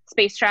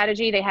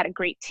strategy. They had a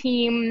great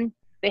team.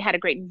 They had a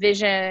great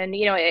vision.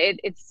 You know,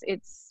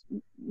 it's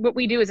what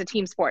we do is a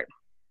team sport,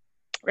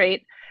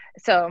 right?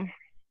 So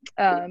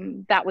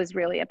that was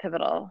really a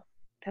pivotal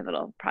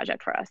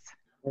project for us.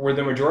 Were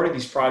the majority of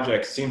these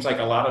projects, seems like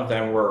a lot of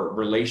them were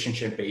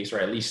relationship based, or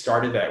at least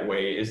started that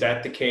way. Is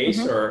that the case?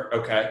 Mm-hmm. Or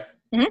okay?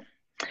 Mm-hmm.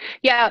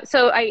 Yeah.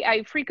 So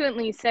I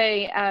frequently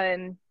say,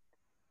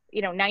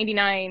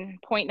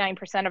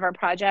 99.9% of our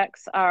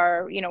projects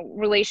are,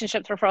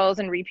 relationships, referrals,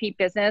 and repeat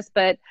business.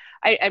 But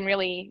I'm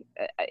really,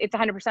 it's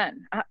 100%.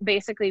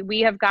 Basically,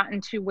 we have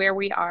gotten to where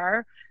we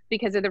are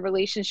because of the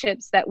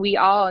relationships that we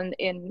all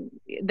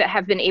that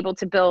have been able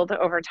to build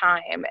over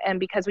time, and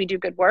because we do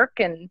good work,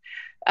 and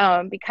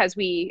because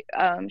we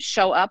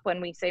show up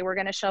when we say we're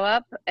going to show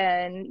up,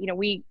 and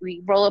we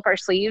roll up our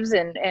sleeves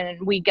and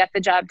we get the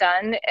job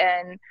done,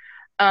 and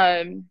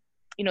that's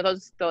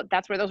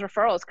where those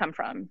referrals come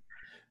from.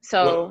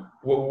 So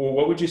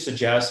what would you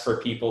suggest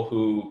for people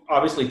who,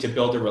 obviously, to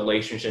build a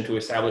relationship, to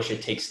establish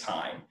it takes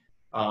time,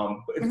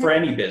 for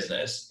any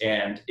business.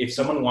 And if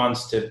someone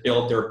wants to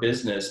build their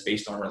business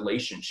based on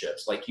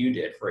relationships, like you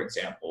did, for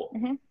example,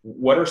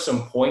 what are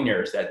some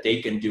pointers that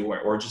they can do,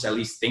 or just at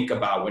least think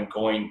about when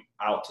going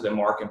out to the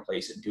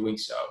marketplace and doing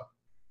so?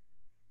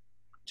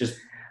 Just.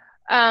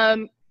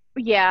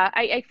 Yeah,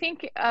 I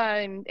think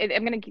I'm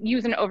going to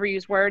use an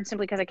overused word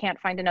simply because I can't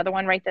find another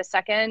one right this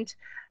second.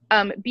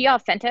 Be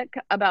authentic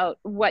about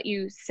what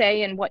you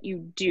say and what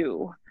you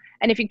do.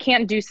 And if you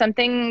can't do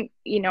something,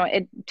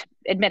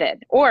 admit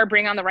it, or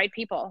bring on the right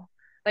people,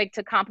 like,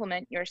 to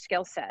complement your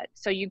skill set,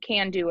 so you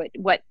can do it,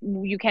 what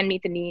you can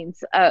meet the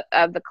needs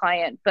of the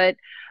client. But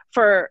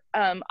for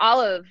all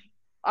of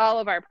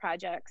our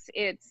projects,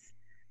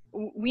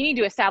 we need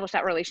to establish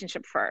that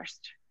relationship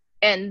first,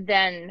 and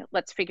then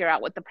let's figure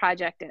out what the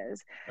project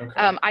is.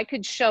 Okay. I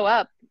could show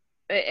up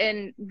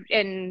and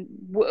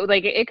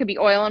like, it could be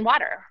oil and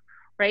water,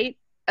 right?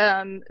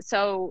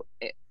 So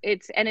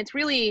it's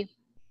really,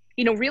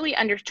 really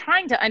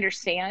trying to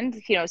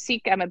understand,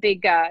 I'm a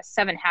big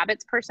 7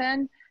 habits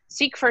person.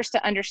 Seek first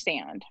to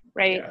understand,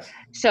 right? Yes.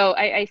 So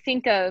I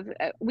think of,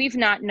 we've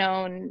not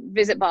known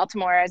Visit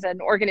Baltimore as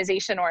an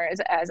organization or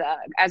as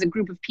a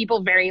group of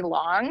people very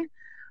long,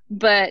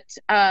 but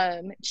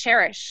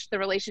cherish the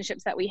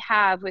relationships that we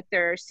have with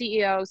their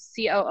CEO,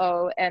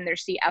 COO, and their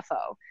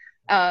CFO,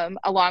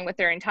 along with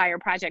their entire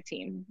project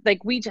team.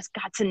 Like, we just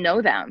got to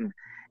know them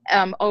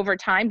over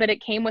time, but it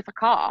came with a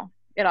call.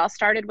 It all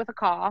started with a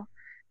call.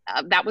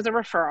 That was a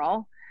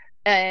referral.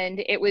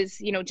 And it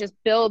was, just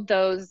build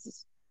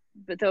those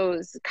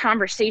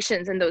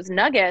conversations and those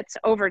nuggets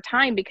over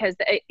time, because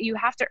you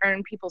have to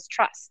earn people's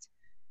trust.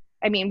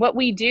 I mean, what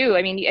we do,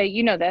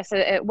 this,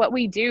 what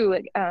we do,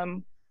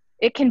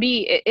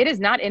 it is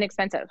not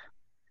inexpensive.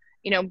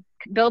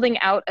 Building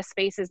out a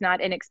space is not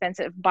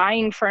inexpensive.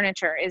 Buying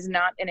furniture is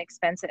not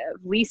inexpensive.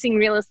 Leasing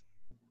real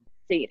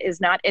estate is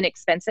not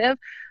inexpensive.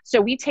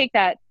 So we take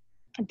that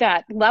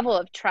level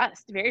of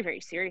trust very,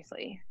 very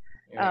seriously,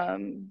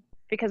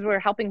 because we're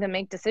helping them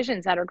make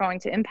decisions that are going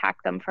to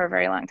impact them for a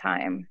very long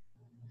time.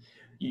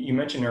 You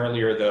mentioned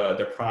earlier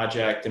the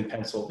project in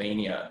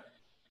Pennsylvania.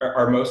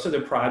 Are most of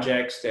the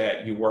projects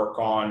that you work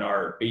on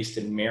are based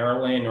in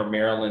Maryland, or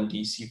Maryland,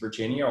 DC,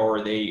 Virginia, or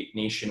are they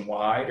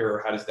nationwide,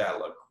 or how does that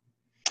look?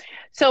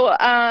 So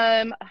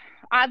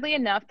oddly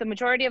enough, the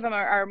majority of them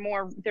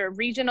they're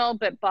regional,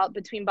 but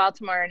between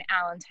Baltimore and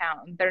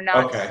Allentown. They're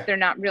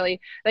not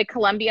really, like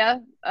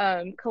Columbia,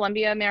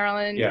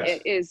 Maryland. Yes.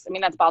 Is,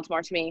 that's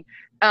Baltimore to me.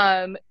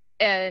 And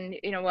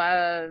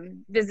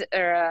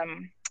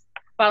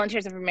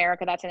Volunteers of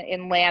America, that's in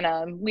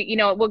Atlanta.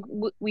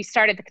 We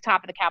start at the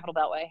top of the Capitol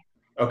Beltway,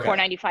 Okay.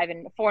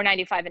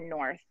 495 and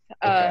north.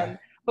 Okay.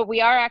 But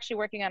we are actually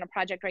working on a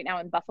project right now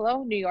in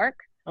Buffalo, New York.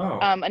 Oh.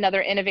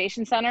 Another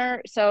innovation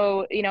center.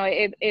 So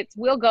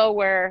we'll go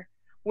where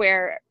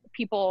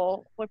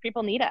people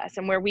need us,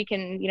 and where we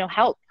can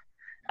help.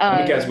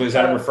 Because was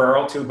that a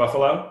referral to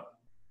Buffalo?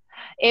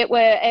 It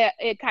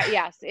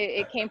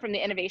came from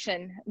the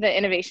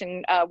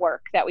innovation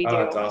work that we do.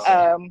 That's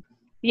awesome.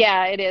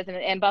 Yeah, it is.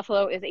 And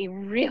Buffalo is a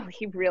really,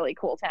 really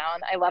cool town.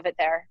 I love it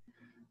there.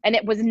 And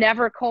it was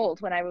never cold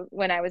when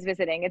I was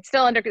visiting. It's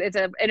an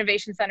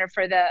innovation center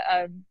for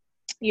the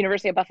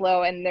University of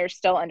Buffalo, and it's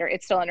still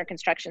under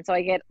construction. So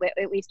I get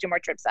at least 2 more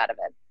trips out of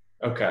it.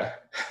 Okay.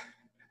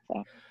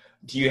 So.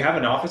 Do you have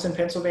an office in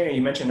Pennsylvania?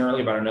 You mentioned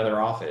earlier about another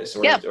office.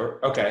 Yep.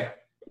 Okay.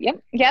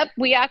 Yep.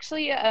 We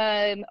actually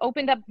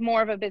opened up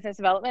more of a business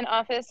development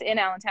office in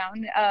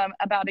Allentown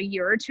about a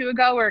year or 2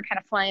 ago. We were kind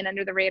of flying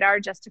under the radar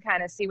just to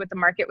kind of see what the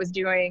market was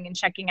doing and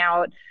checking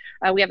out.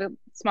 We have a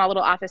small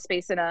little office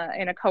space in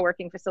a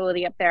co-working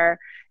facility up there,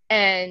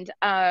 and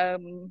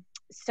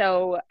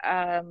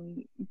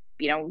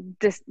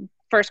this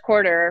first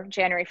quarter,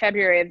 January,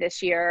 February of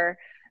this year,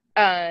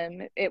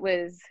 it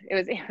was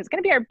going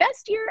to be our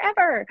best year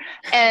ever,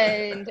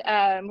 and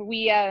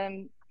we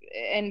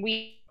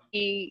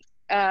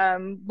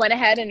went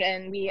ahead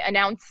and we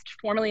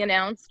formally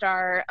announced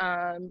our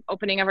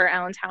opening of our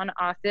Allentown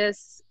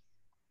office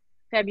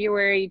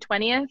February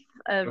 20th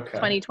of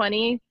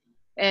 2020.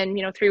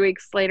 And, 3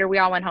 weeks later, we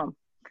all went home.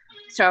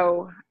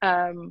 So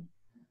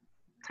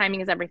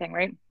timing is everything,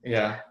 right?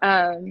 Yeah.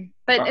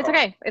 But it's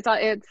okay. It's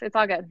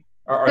all good.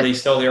 Are they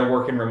still there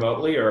working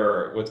remotely,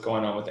 or what's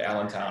going on with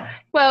Allentown?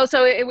 Well,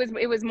 so it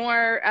was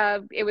more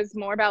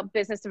about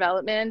business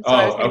development. So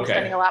I was going to be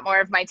spending a lot more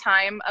of my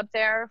time up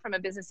there from a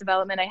business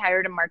development. I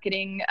hired a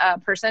marketing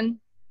person,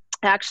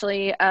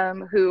 actually,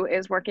 who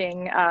is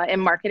working in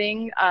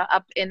marketing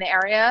up in the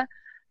area.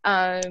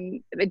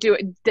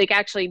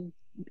 Actually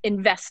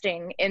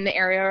investing in the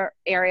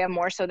area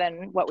more so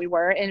than what we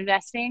were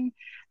investing.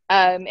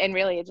 And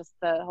really, it just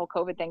the whole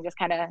COVID thing just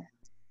kind of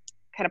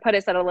put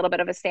us at a little bit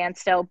of a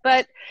standstill,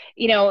 but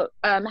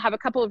have a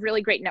couple of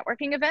really great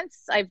networking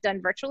events I've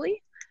done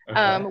virtually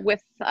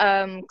with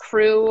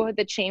Crew,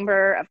 the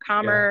Chamber of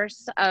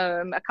Commerce,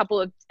 a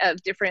couple of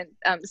different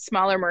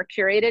smaller, more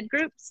curated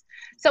groups.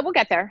 So we'll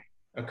get there.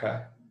 Okay.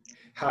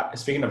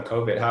 Speaking of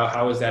COVID,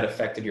 how has that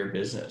affected your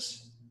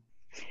business?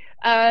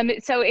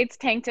 So it's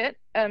tanked it,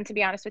 to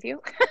be honest with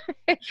you.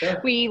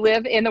 Sure. We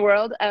live in the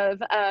world of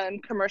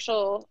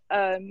commercial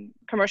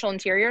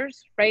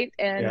interiors, right?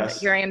 And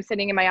Here I am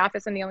sitting in my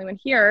office. I'm the only one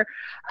here.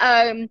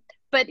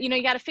 But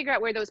you got to figure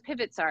out where those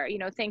pivots are.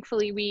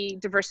 Thankfully we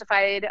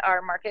diversified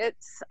our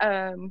markets.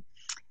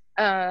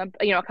 A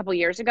couple of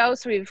years ago.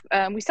 So we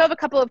still have a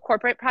couple of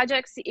corporate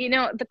projects.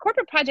 The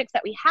corporate projects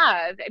that we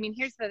have, I mean,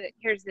 here's the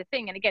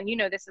thing. And again,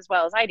 this as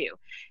well as I do.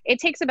 It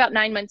takes about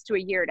 9 months to a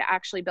year to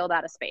actually build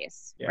out a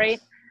space, right?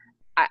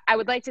 I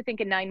would like to think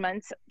in 9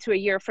 months to a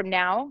year from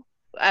now,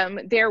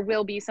 there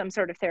will be some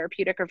sort of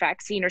therapeutic or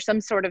vaccine or some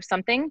sort of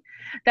something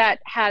that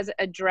has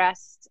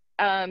addressed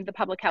the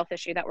public health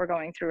issue that we're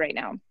going through right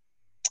now.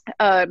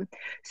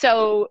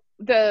 So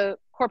the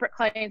corporate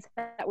clients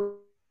that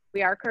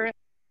we are currently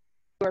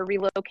are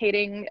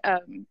relocating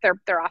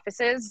their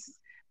offices,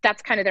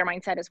 that's kind of their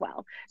mindset as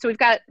well. So we've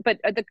got, but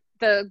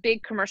the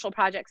big commercial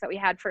projects that we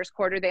had first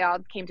quarter, they all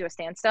came to a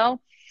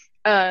standstill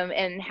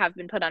and have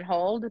been put on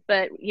hold.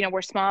 But,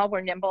 we're small,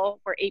 we're nimble,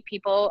 we're 8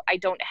 people. I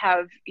don't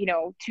have,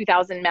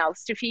 2,000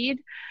 mouths to feed.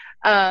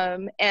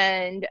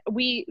 And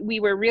we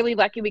were really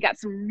lucky. We got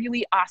some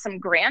really awesome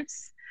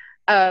grants.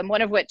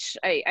 One of which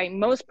I'm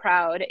most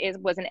proud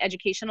was an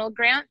educational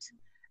grant.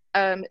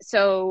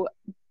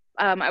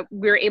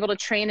 We were able to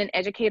train and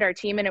educate our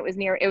team, and it was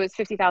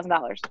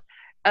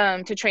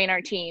 $50,000 to train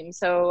our team.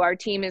 So our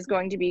team is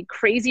going to be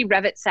crazy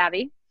Revit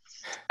savvy.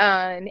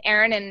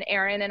 Aaron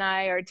and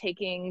I are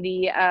taking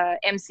the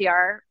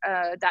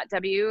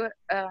MCR.W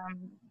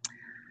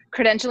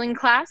credentialing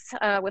class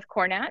with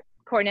Cornet.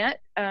 Yes.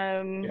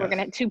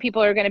 2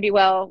 people are going to be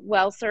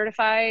well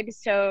certified.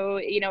 So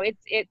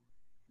it's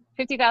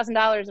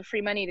 $50,000 of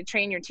free money to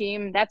train your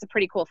team. That's a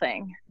pretty cool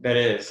thing. That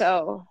is.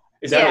 So.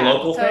 Is that a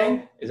local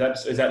thing? Is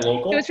that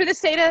local? It was for the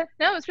state of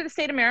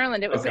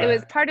Maryland. It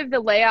was part of the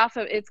layoff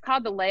of, it's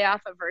called the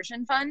layoff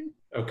aversion fund.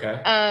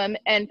 Okay.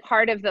 And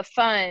part of the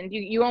fund,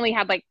 you only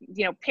had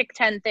pick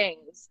 10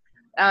 things,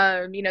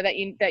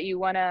 that you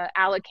want to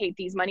allocate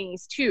these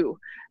monies to.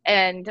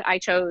 And I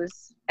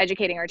chose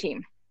educating our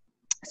team.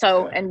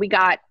 So, and we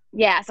got,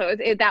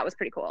 that was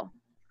pretty cool.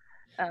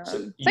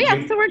 So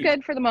we're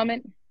good for the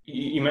moment.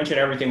 You mentioned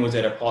everything was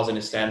at a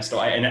positive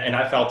standstill, and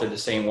I felt it the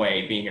same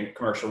way, being in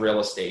commercial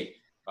real estate.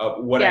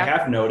 What I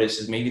have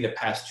noticed is maybe the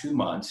past 2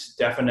 months,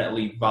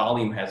 definitely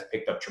volume has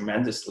picked up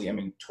tremendously. I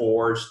mean,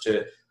 tours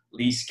to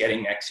lease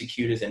getting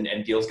executed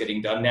and deals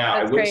getting done now.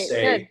 That's I would great.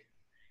 say Good.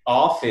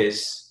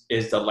 office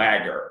is the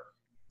lagger.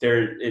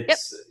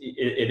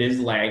 It is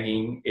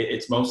lagging.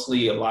 It's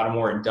mostly a lot of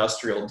more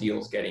industrial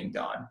deals getting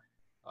done.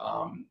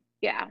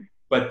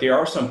 But there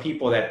are some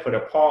people that put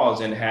a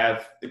pause and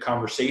have the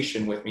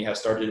conversation with me has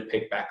started to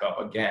pick back up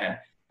again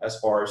as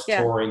far as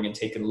touring and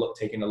taking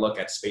a look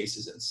at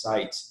spaces and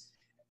sites.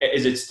 Are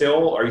you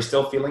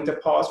still feeling the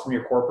pause from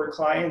your corporate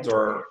clients,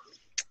 or?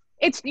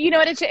 It's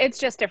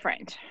just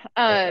different.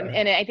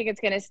 And I think it's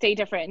going to stay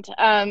different.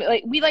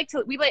 We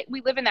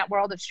live in that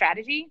world of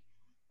strategy.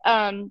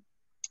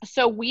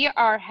 So we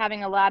are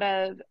having a lot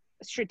of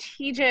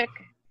strategic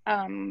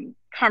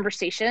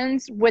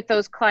conversations with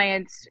those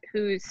clients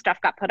whose stuff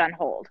got put on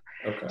hold.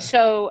 Okay.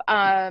 So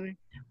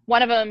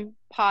one of them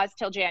paused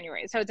till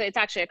January. So it's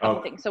actually a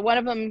couple things. So one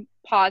of them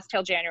paused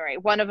till January.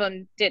 One of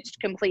them ditched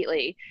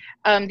completely.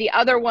 The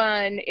other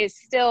one is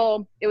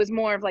still, it was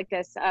more of like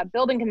this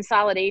building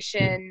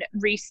consolidation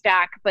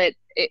restack, but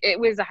it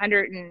was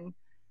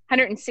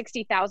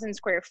 160,000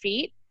 square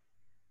feet.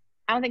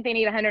 I don't think they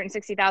need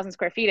 160,000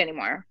 square feet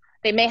anymore.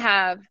 They may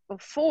have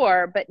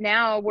before, but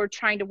now we're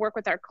trying to work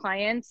with our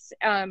clients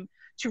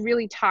to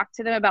really talk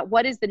to them about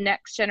what is the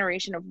next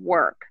generation of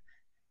work.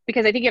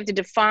 Because I think you have to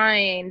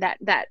define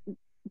that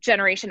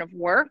generation of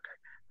work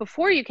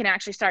before you can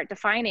actually start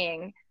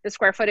defining the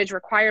square footage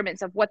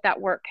requirements of what that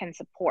work can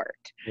support.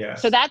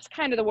 Yes. So that's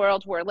kind of the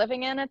world we're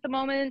living in at the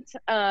moment.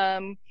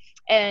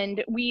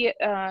 And we,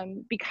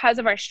 because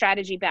of our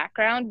strategy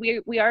background,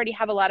 we already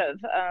have a lot of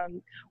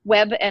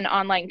web and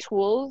online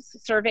tools,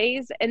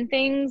 surveys and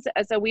things.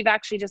 So we've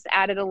actually just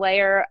added a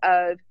layer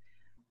of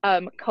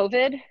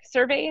COVID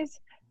surveys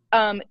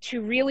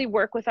to really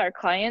work with our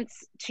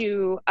clients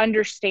to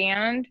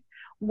understand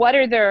what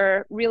are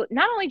their real,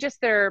 not only just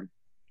their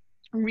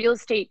real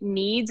estate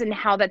needs and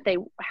how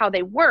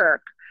they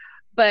work,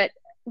 but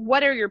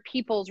what are your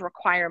people's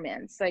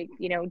requirements? Like,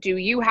 you know, do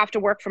you have to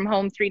work from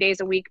home 3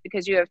 days a week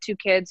because you have 2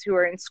 kids who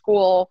are in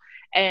school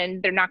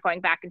and they're not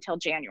going back until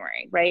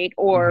January, right?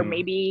 Or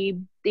maybe,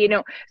 you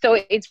know, so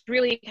it's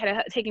really kind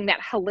of taking that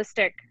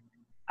holistic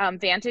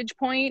vantage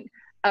point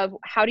of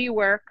how do you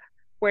work,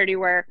 where do you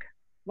work,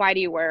 why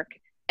do you work,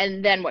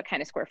 and then what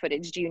kind of square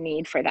footage do you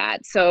need for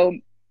that? So,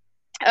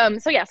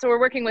 so we're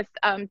working with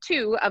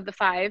 2 of the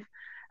 5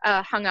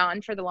 hung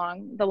on for the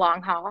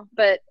long haul.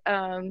 But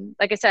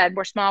like I said,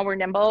 we're small, we're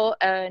nimble,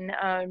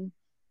 and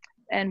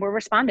we're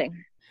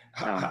responding.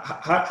 So.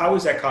 How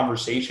is that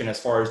conversation as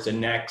far as the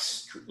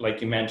next,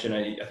 like you mentioned,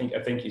 I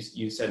think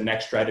you said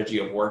next strategy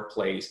of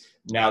workplace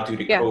now due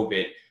to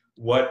COVID.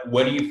 What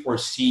do you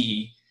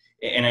foresee?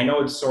 And I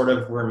know it's sort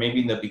of, we're maybe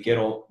in the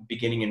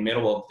beginning and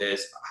middle of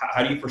this.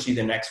 How do you foresee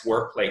the next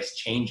workplace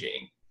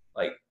changing?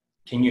 Like,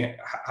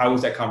 how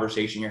is that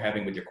conversation you're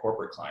having with your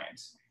corporate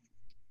clients?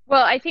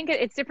 Well, I think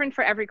it's different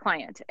for every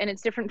client and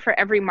it's different for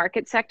every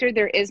market sector.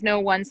 There is no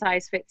one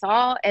size fits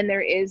all, and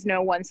there is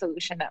no one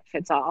solution that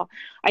fits all.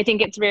 I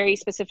think it's very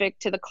specific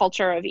to the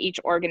culture of each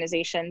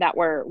organization that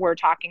we're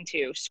talking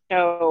to.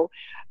 So,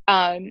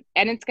 and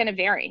it's going to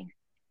vary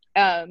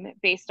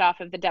based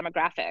off of the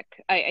demographic.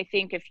 I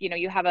think if, you know,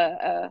 you have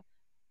a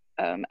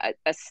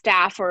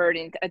staff or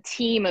a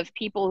team of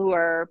people who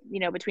are, you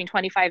know, between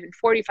 25 and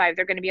 45,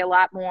 they're going to be a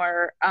lot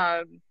more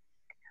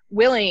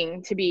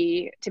willing to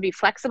be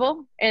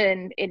flexible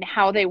in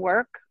how they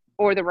work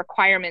or the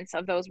requirements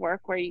of those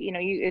work, where, you know,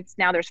 it's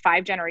now there's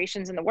 5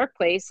 generations in the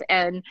workplace,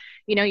 and,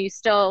 you know, you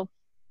still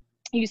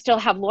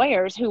have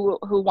lawyers who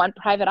want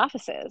private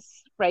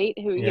offices, right?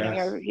 Who, you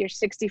know, your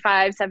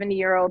 65,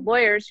 70-year-old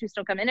lawyers who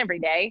still come in every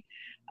day.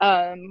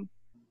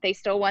 They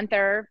still want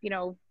their, you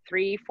know,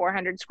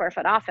 300-400 square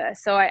foot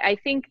office. So I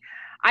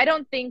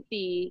don't think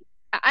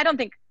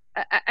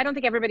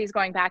everybody's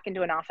going back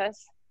into an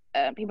office.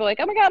 People are like,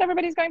 oh my God,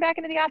 everybody's going back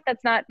into the office.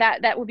 That's not,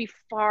 that would be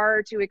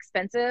far too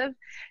expensive.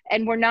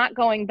 And we're not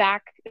going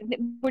back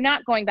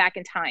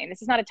in time.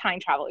 This is not a time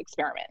travel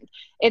experiment.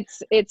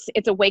 It's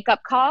a wake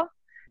up call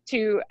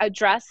to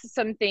address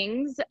some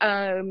things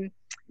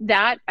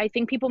that I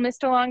think people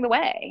missed along the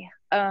way.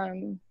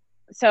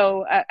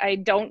 So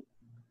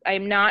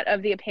I'm not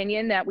of the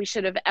opinion that we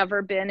should have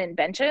ever been in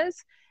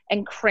benches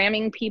and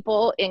cramming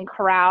people in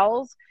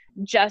corrals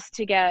just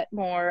to get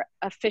more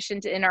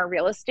efficient in our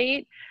real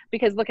estate,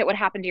 because look at what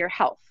happened to your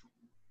health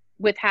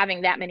with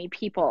having that many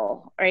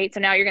people, right? So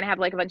now you're going to have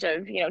like a bunch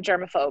of, you know,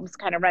 germaphobes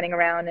kind of running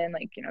around in,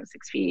 like, you know,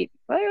 6 feet.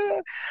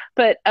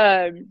 But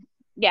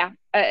yeah,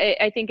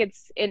 I think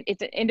it's an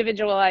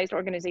individualized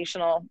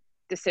organizational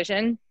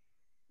decision.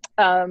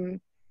 And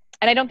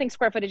I don't think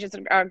square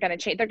footages are going to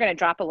change. They're going to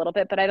drop a little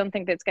bit, but I don't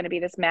think that's going to be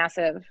this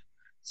massive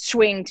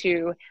swing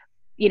to,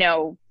 you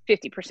know,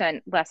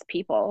 50% less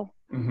people.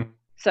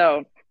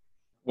 So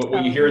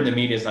what you hear in the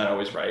media is not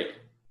always right.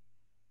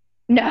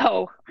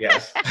 No.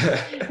 Yes.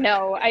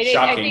 No, I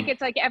think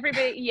it's like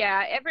everybody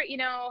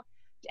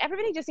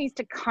just needs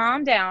to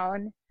calm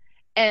down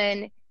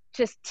and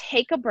just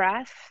take a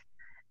breath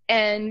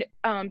and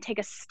take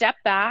a step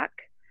back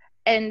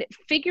and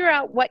figure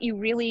out what you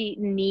really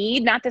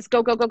need, not this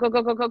go.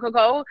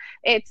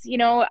 It's, you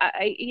know,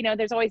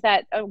 there's always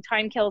that,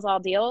 time kills all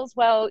deals.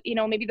 Well, you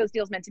know, maybe those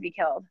deals meant to be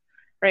killed,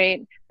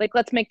 right? Like,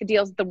 let's make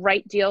the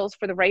right deals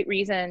for the right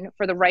reason,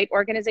 for the right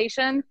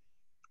organization,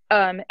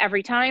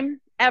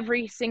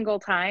 every single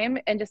time,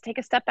 and just take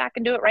a step back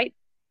and do it right.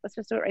 Let's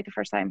just do it right the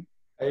first time.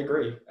 I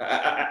agree.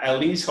 At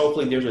least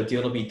hopefully there's a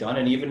deal to be done.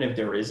 And even if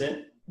there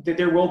isn't,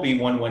 there will be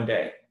one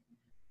day.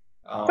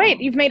 Right.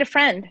 You've made a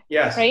friend.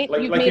 Yes. Right.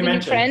 Like You've made you a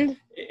mentioned, friend.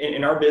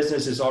 In our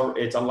business it's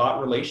a lot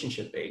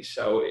relationship based.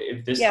 So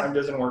if this time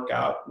doesn't work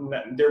out,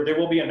 there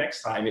will be a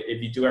next time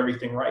if you do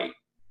everything right.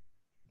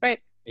 Right.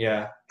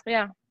 Yeah.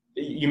 Yeah.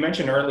 You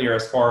mentioned earlier,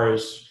 as far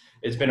as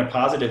it's been a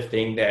positive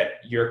thing that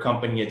your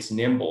company is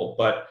nimble,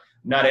 but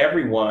not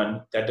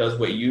everyone that does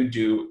what you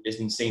do is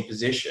in the same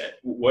position.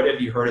 What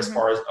have you heard as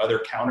far as other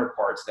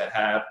counterparts that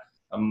have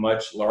a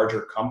much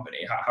larger company?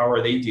 How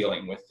are they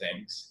dealing with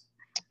things?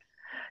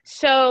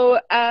 So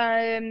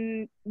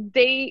I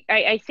think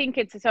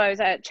so I was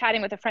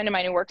chatting with a friend of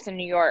mine who works in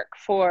New York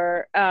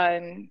for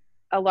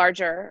a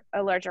larger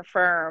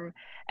firm,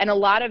 and a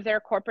lot of their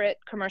corporate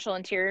commercial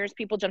interiors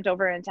people jumped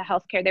over into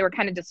healthcare. They were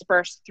kind of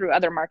dispersed through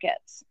other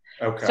markets.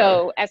 Okay.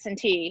 So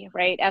S&T,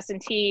 right?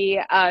 S&T,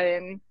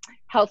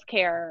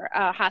 healthcare,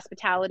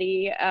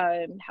 hospitality,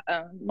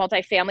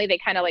 multifamily. They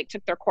kind of like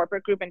took their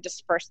corporate group and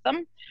dispersed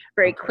them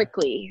very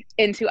quickly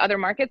into other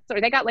markets,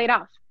 or they got laid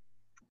off.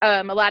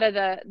 A lot of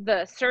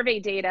the survey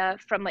data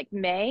from like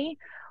May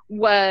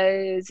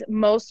was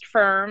most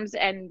firms,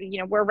 and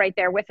we're right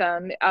there with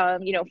them.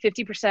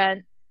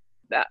 50%,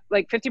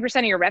 like 50%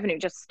 of your revenue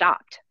just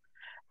stopped.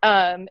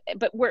 But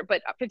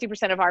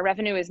 50% of our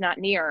revenue is not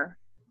near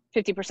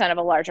 50% of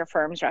a larger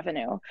firm's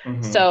revenue.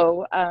 Mm-hmm.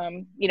 So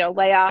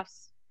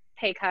layoffs,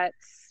 pay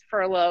cuts,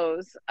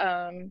 furloughs.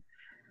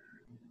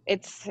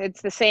 It's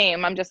the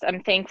same. I'm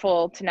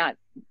thankful to not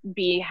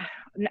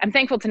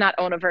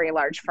own a very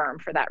large firm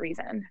for that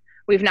reason.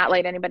 We've not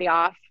laid anybody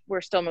off. We're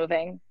still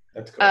moving.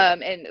 That's good.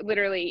 And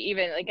literally,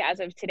 even like as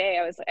of today,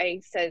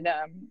 I said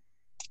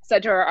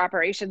to our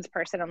operations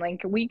person, I'm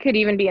like, we could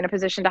even be in a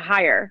position to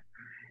hire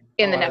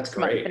in the next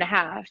month and a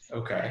half.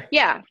 Okay.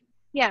 Yeah.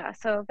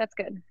 So that's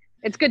good.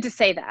 It's good to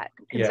say that,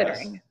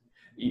 considering. Yes.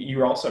 You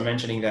were also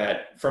mentioning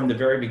that from the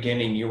very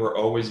beginning, you were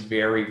always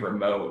very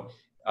remote.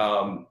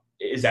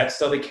 Is that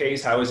still the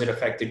case? How has it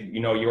affected,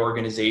 your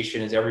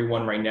organization? Is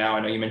everyone right now, I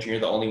know you mentioned you're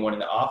the only one in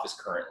the office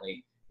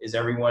currently. Is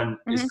everyone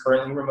is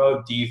currently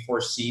remote? Do you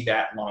foresee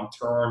that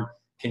long-term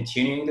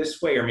continuing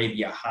this way, or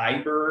maybe a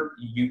hybrid,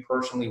 you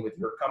personally with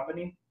your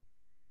company?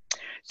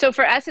 So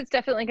for us, it's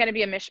definitely going to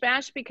be a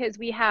mishmash, because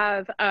we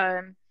have,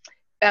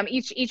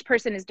 each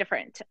person is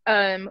different.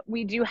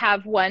 We do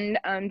have one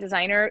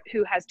designer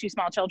who has 2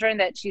 small children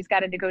that she's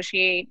got to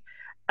negotiate.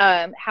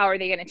 How are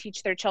they going to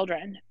teach their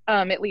children,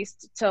 at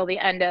least till the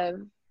end of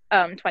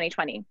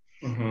 2020.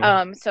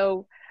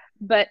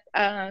 But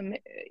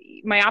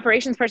my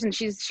operations person,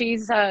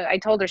 she's I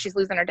told her she's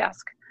losing her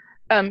desk.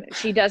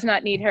 She does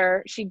not need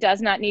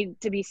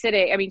to be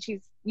sitting. I mean, she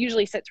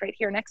usually sits right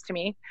here next to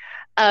me.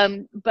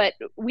 But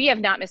we have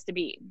not missed a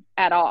beat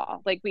at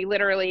all. Like, we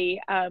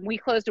literally, we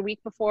closed a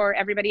week before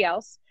everybody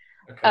else.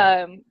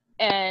 Okay.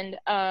 And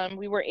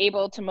we were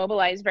able to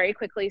mobilize very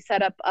quickly,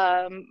 set up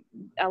a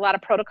lot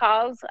of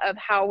protocols of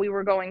how we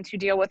were going to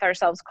deal with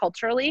ourselves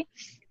culturally.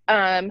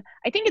 I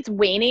think it's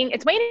waning.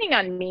 It's waning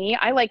on me.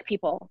 I like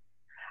people.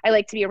 I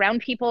like to be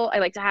around people. I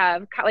like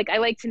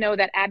to know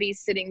that Abby's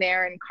sitting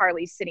there and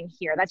Carly's sitting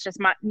here. That's just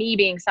me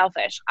being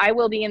selfish. I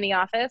will be in the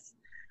office.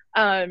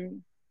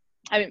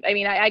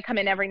 I come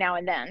in every now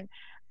and then.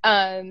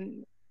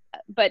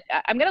 But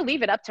I'm going to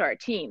leave it up to our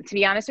team, to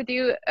be honest with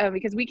you,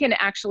 because we can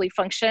actually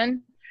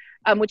function,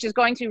 which is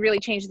going to really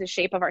change the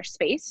shape of our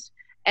space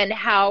and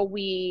how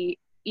we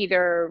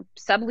either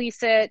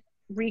sublease it,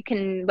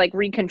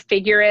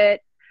 reconfigure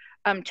it,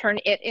 turn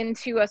it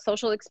into a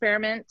social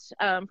experiment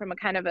from a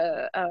kind of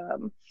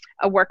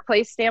a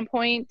workplace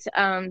standpoint.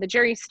 The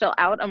jury's still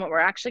out on what we're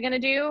actually going to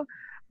do,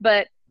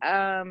 but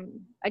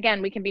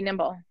again, we can be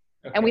nimble.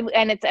 Okay.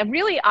 And it's a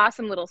really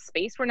awesome little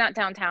space. We're not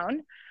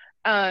downtown,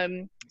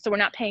 so we're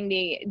not paying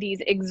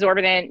these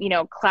exorbitant,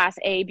 class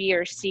A, B,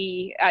 or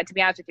C. To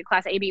be honest with you,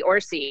 class A, B, or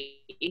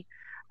C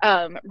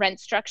rent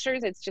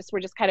structures. We're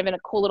just kind of in a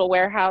cool little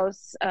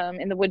warehouse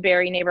in the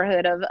Woodbury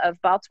neighborhood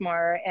of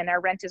Baltimore, and our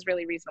rent is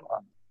really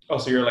reasonable. Oh,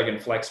 so you're like in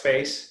flex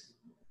space?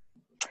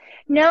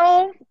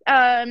 No,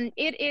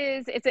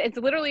 it's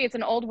literally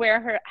an old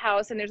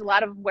warehouse, and there's a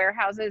lot of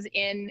warehouses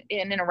in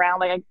and around.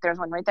 Like, there's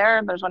one right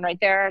there, there's one right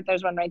there,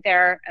 there's one right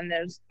there, and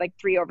there's like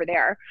 3 over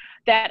there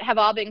that have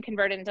all been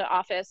converted into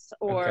office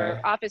or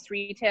office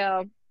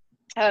retail.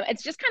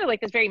 It's just kind of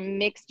like this very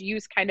mixed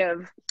use kind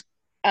of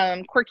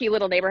quirky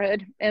little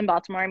neighborhood in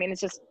Baltimore. I mean,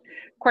 it's just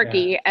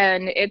quirky,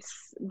 and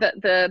it's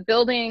the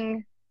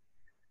building.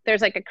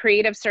 There's like a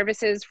creative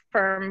services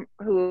firm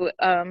who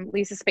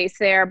leases space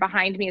there.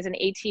 Behind me is an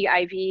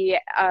ATIV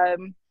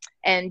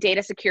and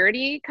data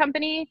security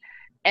company,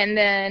 and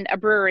then a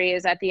brewery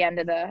is at the end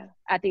of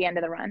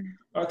the run.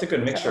 Oh, it's a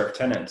good mixture of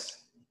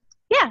tenants.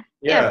 Yeah,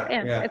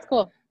 it's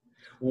cool.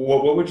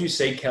 What would you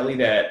say, Kelly,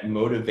 that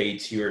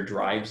motivates you or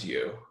drives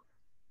you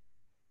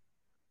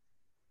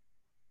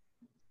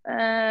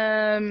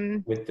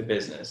with the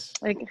business?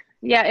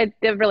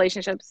 The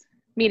relationships,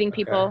 meeting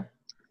people,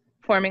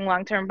 forming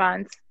long-term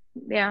bonds.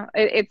 Yeah,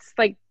 it's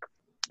like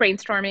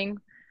brainstorming.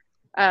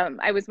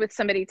 I was with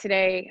somebody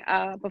today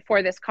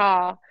before this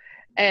call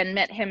and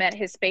met him at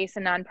his space, a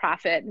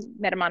nonprofit,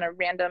 met him on a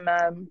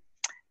random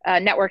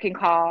networking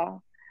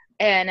call.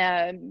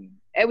 And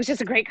it was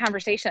just a great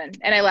conversation,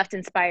 and I left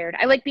inspired.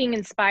 I like being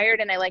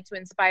inspired, and I like to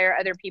inspire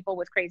other people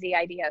with crazy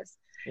ideas.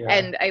 Yeah.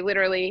 And I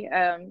literally,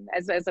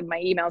 as of my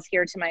emails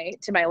here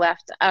to my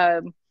left,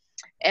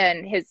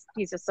 and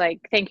he's just like,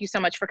 thank you so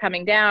much for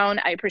coming down.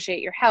 I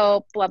appreciate your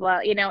help, blah, blah.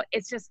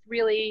 It's just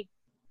really,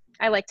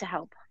 I like to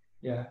help.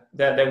 Yeah.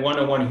 That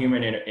one-on-one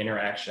human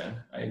interaction.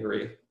 I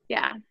agree.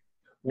 Yeah.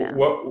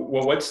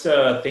 What's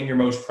the thing you're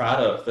most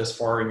proud of thus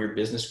far in your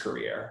business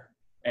career?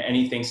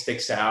 Anything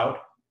sticks out?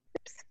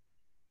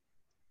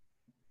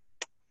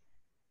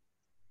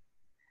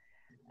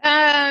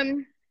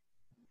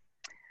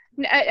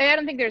 I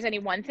don't think there's any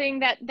one thing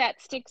that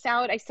sticks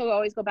out. I still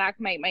always go back.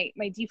 My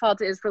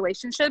default is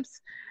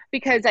relationships,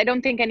 because I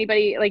don't think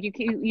anybody, like,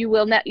 you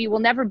will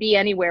never be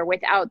anywhere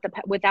without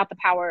the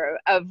power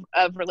of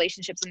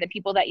relationships and the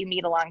people that you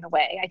meet along the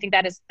way. I think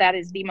that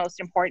is the most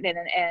important,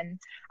 and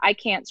I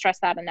can't stress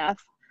that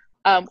enough,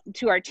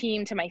 to our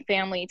team, to my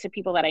family, to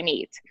people that I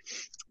meet.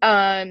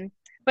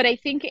 But I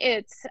think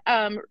it's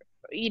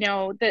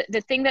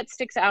the thing that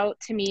sticks out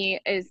to me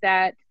is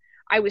that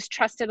I was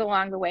trusted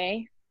along the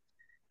way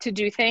to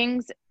do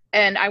things,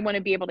 and I want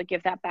to be able to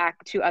give that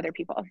back to other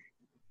people.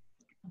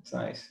 That's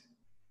nice.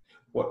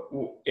 What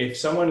if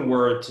someone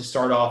were to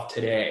start off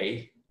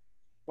today?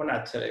 Well,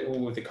 not today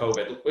with the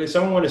COVID. If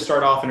someone were to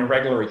start off in a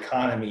regular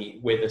economy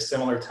with a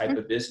similar type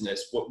of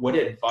business, what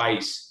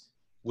advice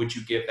would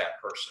you give that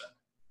person?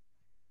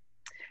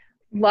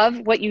 Love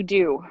what you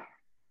do,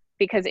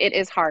 because it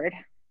is hard.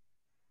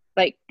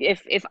 Like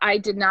if I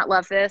did not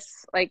love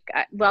this, like,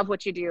 love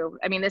what you do.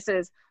 I mean,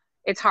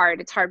 it's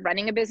hard. It's hard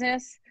running a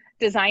business.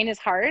 Design is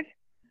hard.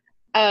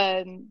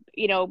 And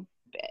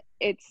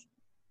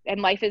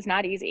life is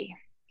not easy.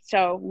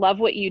 So love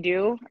what you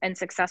do and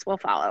success will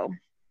follow.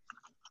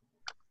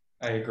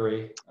 I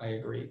agree.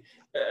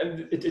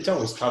 It's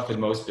always tough in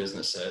most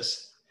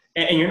businesses.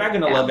 And you're not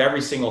going to love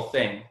every single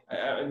thing.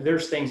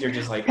 There's things you're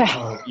just like,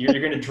 oh, you're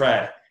going to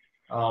dread.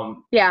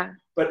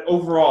 But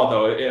overall,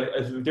 though,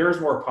 if there's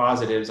more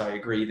positives, I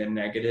agree, than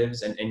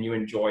negatives, and you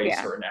enjoy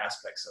certain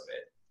aspects of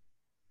it.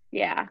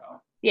 Yeah.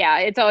 Yeah.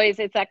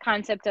 It's that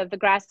concept of the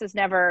grass is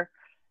never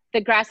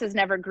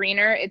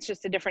greener. It's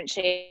just a different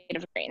shade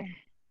of green.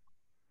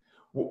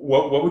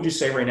 What would you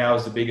say right now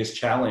is the biggest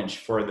challenge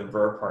for the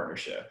Verve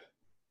partnership?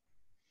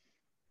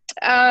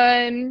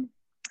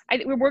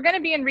 We're going to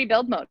be in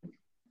rebuild mode.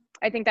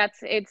 I think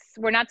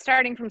we're not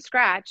starting from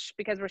scratch,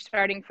 because we're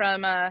starting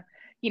from,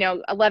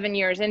 11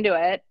 years into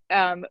it.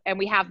 And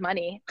we have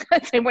money,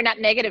 so we're not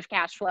negative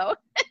cash flow.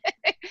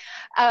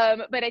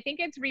 But I think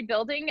it's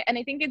rebuilding, and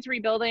I think it's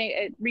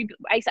rebuilding.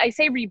 I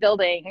say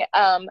rebuilding,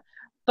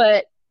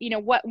 but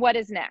what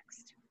is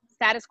next?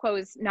 Status quo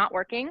is not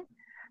working.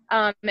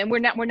 And we're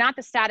not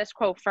the status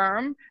quo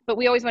firm, but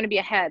we always want to be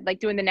ahead, like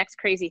doing the next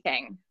crazy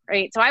thing,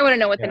 right? So I want to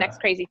know what the next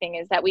crazy thing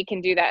is that we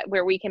can do, that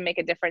where we can make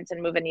a difference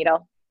and move a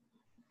needle.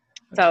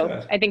 That's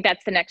good. I think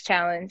that's the next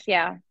challenge.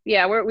 Yeah.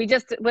 We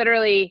just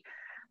literally,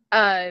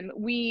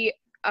 we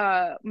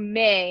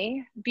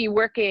may be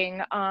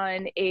working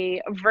on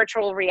a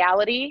virtual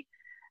reality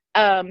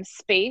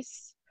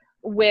space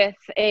with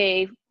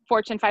a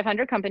Fortune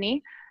 500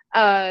 company.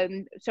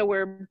 So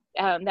we're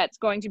that's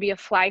going to be a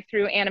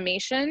fly-through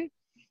animation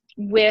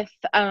with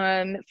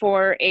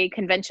for a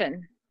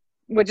convention,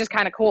 which is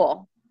kind of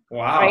cool.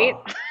 Wow. Right?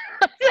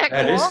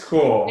 That is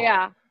cool.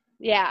 Yeah.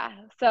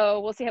 So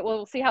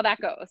we'll see how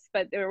that goes.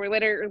 But we're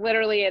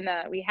literally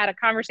we had a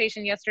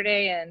conversation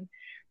yesterday and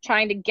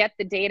trying to get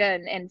the data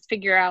and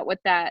figure out what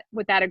that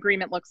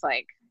agreement looks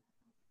like.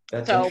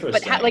 That's interesting.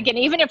 But and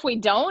even if we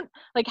don't,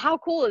 like, how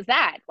cool is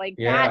that? Like,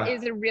 that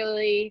is a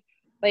really,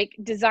 like,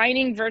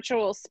 designing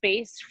virtual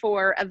space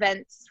for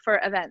events.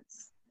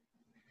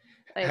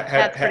 Like,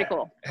 that's pretty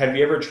cool. Have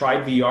you ever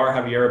tried VR?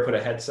 Have you ever put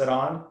a headset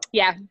on?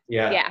 Yeah.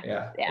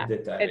 I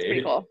did that. It's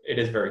pretty cool. It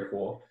is very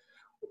cool.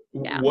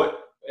 Yeah.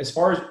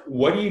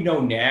 What do you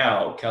know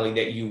now, Kelly,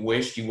 that you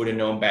wished you would have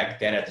known back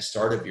then at the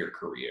start of your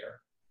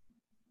career?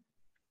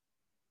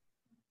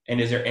 And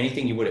is there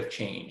anything you would have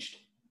changed?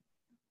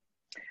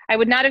 I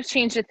would not have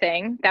changed a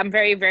thing. I'm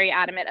very, very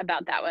adamant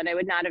about that one. I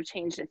would not have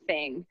changed a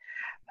thing.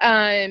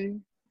 I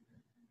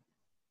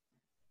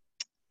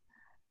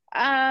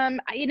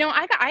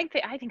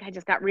think I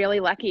just got really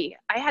lucky.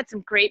 I had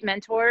some great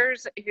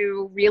mentors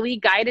who really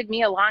guided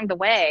me along the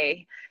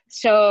way.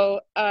 So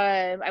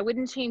I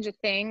wouldn't change a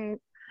thing.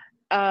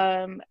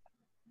 I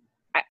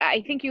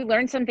think you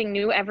learn something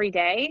new every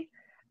day.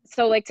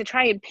 So, like, to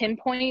try and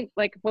pinpoint,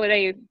 like,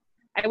 I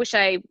wish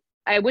I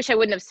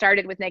wouldn't have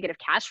started with negative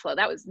cash flow.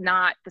 That was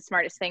not the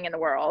smartest thing in the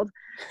world.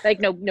 Like,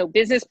 no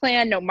business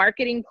plan, no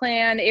marketing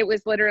plan. It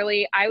was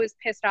literally, I was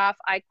pissed off.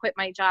 I quit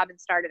my job and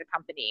started a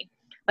company.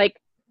 Like,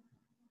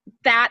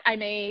 that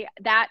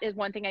is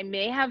one thing I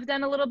may have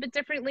done a little bit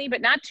differently,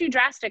 but not too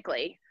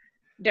drastically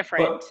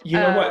different. But you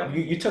know what?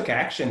 You took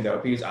action, though,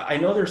 because I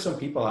know there's some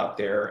people out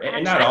there,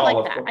 and not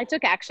all. Like that. I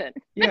took action.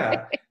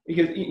 Yeah,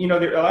 because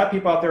there are a lot of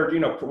people out there.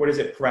 What is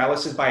it?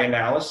 Paralysis by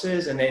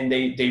analysis, and then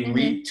they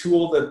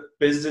retool the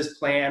business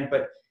plan.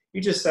 But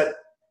you just said,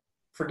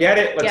 "Forget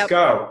it. Let's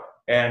go."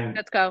 And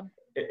let's go.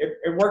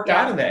 It worked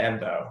out in the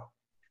end, though.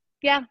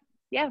 Yeah.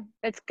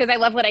 It's because I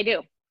love what I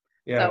do.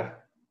 Yeah. So.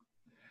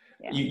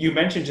 Yeah. You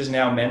mentioned just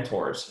now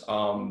mentors.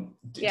 Do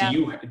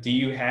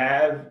you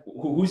have,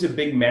 who's a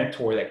big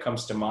mentor that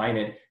comes to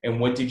mind, and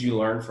what did you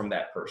learn from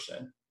that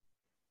person?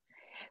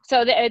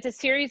 So it's a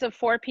series of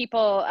 4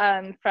 people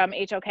from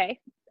HOK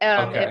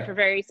for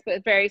very,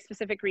 very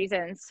specific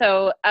reasons.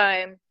 So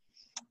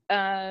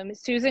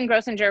Susan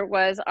Grossinger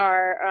was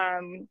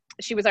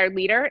she was our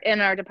leader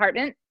in our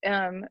department,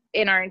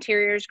 in our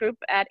interiors group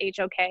at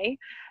HOK.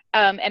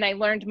 And I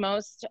learned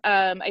most,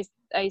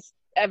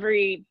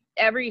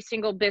 every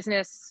single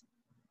business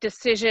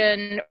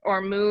decision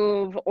or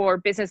move or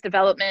business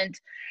development,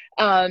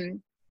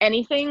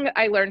 anything,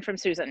 I learned from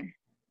Susan.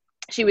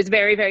 She was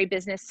very, very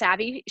business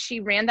savvy. She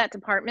ran that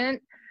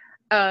department,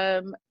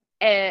 and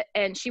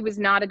she was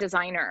not a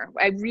designer.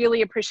 I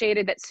really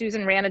appreciated that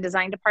Susan ran a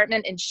design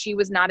department and she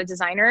was not a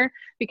designer,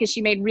 because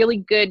she made really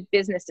good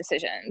business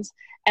decisions.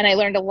 And I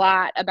learned a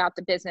lot about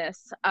the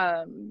business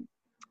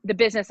the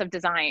business of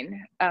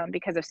design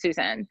because of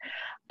Susan.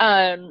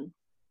 Brett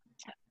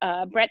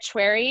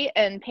Schwery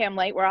and Pam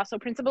Light were also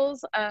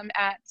principals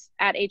at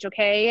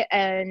HOK,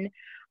 and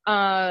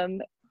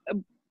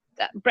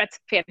Brett's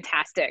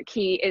fantastic.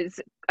 He is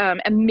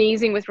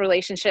amazing with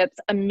relationships,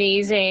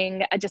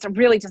 amazing, just a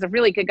really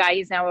good guy.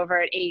 He's now over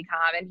at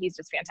AECOM, and he's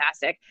just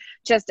fantastic,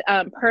 just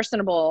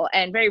personable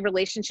and very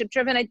relationship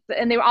driven.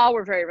 And they all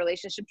were very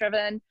relationship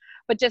driven,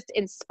 but just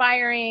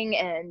inspiring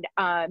and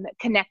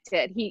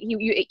connected.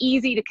 He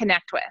easy to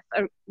connect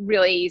with,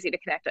 really easy to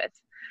connect with.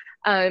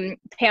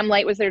 Pam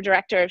Light was their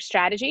director of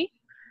strategy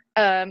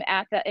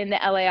in the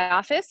LA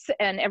office,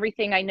 and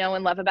everything I know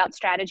and love about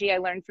strategy I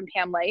learned from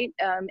Pam Light.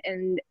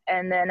 And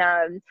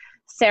then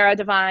Sarah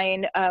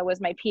Devine was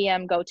my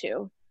PM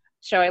go-to.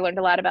 So I learned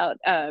a lot about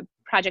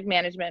project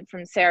management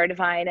from Sarah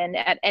Devine, and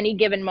at any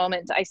given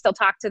moment, I still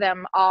talk to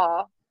them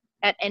all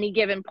at any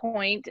given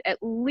point, at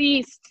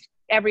least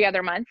every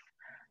other month.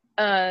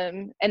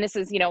 And this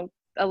is,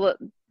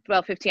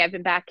 15, I've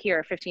been back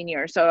here 15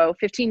 years. So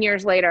 15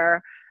 years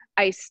later,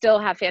 I still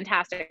have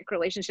fantastic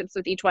relationships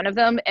with each one of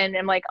them. And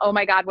I'm like, oh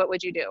my God, what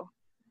would you do?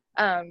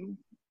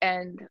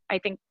 And I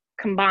think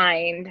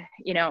combined,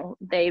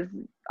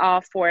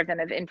 all four of them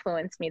have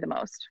influenced me the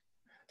most.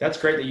 That's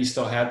great that you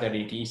still have that.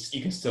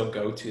 You can still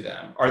go to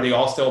them. Are they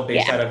all still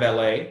based out of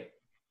LA?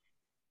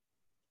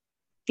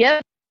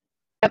 Yep.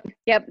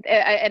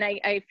 And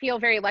I feel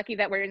very lucky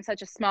that we're in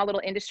such a small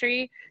little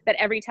industry that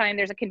every time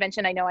there's a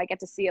convention, I know I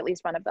get to see at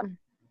least one of them.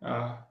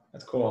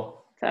 That's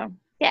cool. So,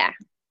 yeah.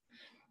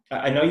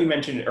 I know you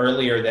mentioned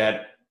earlier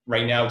that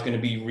right now it's going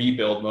to be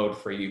rebuild mode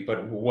for you,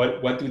 but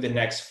what do the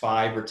next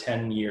 5 or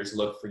 10 years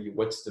look for you?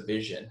 What's the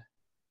vision?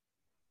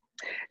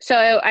 So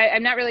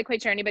I'm not really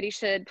quite sure anybody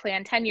should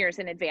plan 10 years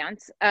in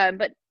advance,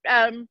 but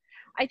I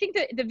think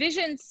that the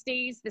vision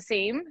stays the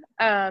same.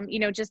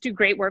 Just do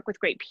great work with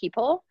great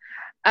people,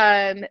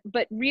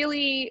 but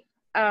really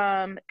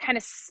kind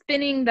of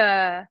spinning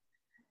the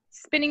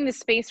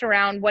space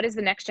around what is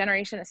the next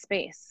generation of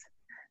space.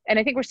 And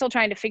I think we're still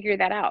trying to figure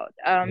that out.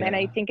 And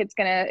I think it's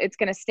gonna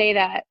stay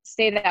that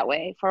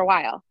way for a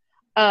while.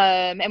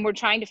 And we're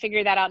trying to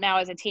figure that out now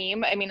as a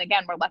team. I mean,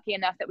 again, we're lucky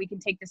enough that we can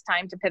take this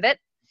time to pivot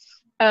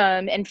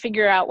and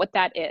figure out what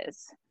that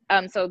is.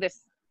 So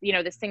this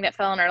thing that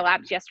fell in our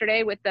laps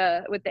yesterday with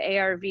the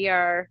AR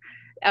VR,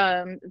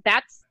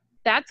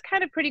 that's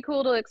kind of pretty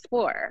cool to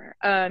explore.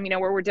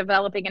 Where we're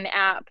developing an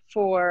app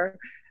for,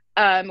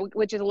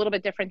 which is a little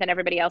bit different than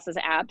everybody else's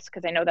apps,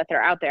 because I know that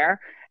they're out there,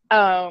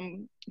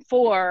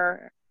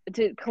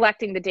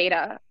 collecting the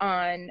data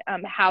on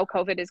how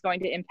COVID is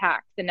going to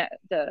impact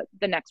the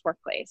next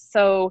workplace.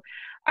 So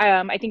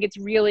I think it's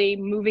really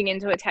moving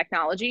into a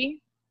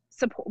technology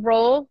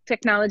role,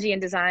 technology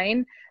and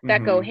design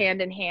that go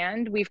hand in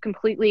hand. We've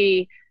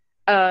completely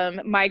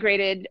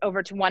migrated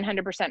over to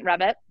 100%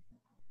 Revit.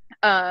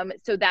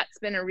 So that's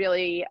been a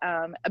really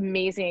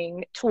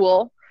amazing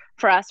tool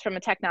for us from a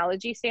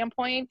technology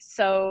standpoint.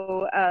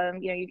 So,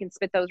 you can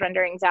spit those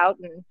renderings out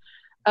and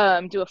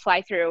do a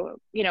fly through,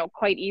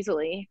 quite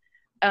easily.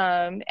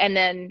 And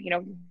then,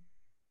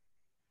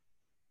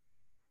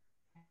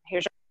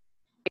 here's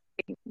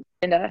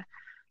to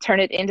turn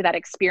it into that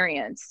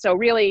experience. So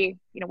really,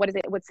 what is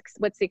it? What's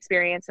the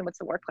experience, and what's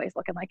the workplace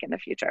looking like in the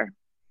future?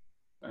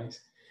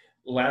 Nice.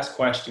 Last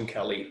question,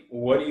 Kelly.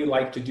 What do you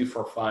like to do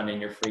for fun in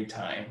your free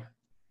time?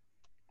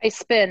 I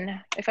spin.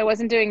 If I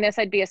wasn't doing this,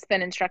 I'd be a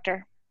spin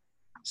instructor.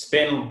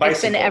 Spin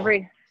bicycle.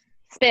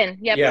 Spin.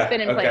 Yep. Yeah,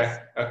 spin in place.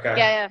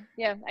 Okay.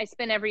 Yeah. I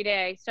spin every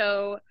day.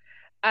 So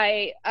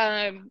I,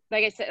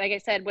 like I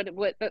said, what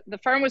the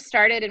firm was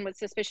started and would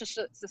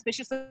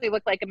suspiciously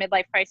look like a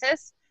midlife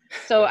crisis.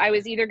 So I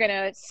was either going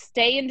to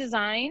stay in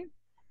design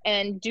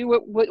and do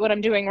what I'm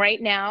doing right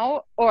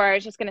now, or I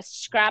was just going to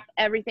scrap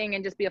everything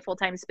and just be a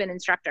full-time spin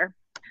instructor.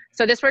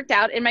 So this worked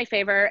out in my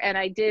favor, and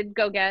I did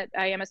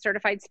I am a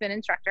certified spin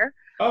instructor.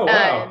 Oh,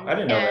 wow. I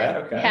didn't know that.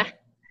 Okay.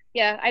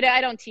 Yeah. I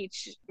don't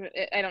teach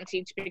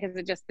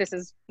because this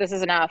is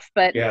enough.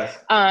 But yes.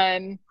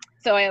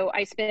 So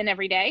I spin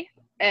every day,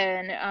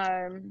 and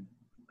I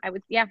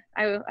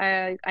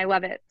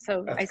love it.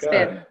 So I spin.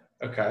 Good.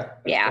 Okay.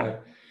 Yeah. Good.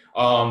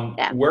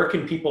 Where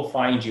can people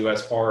find you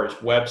as far as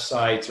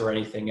websites or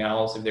anything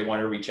else if they want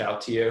to reach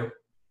out to you?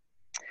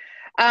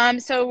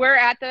 So we're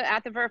at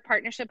the Verve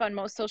partnership on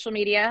most social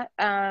media.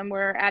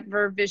 We're at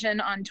Verve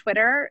Vision on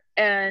Twitter,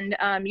 and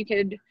you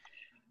could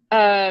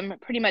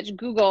pretty much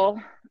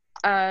Google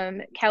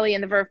Kelly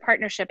and the Verve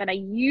partnership, and I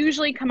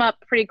usually come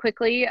up pretty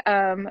quickly,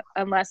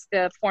 unless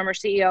the former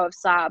CEO of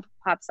Saab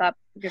pops up,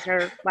 because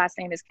her last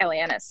name is Kelly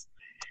Ennis.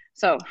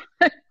 So.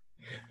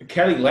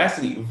 Kelly,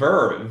 lastly,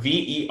 Verve,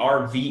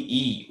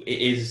 V-E-R-V-E.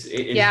 Is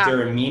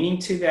there a meaning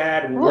to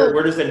that?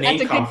 Where does the name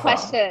come from?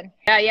 That's a good question.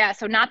 Yeah.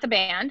 So not the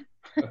band.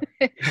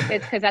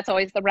 It's because that's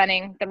always the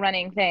running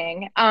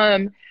thing.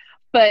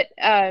 But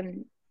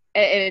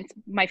it's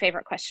my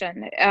favorite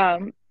question.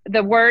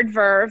 The word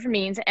Verve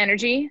means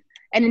energy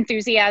and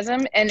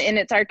enthusiasm, and in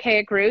its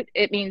archaic root,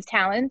 it means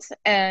talent.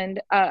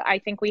 And I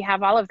think we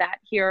have all of that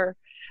here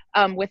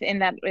within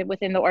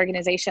the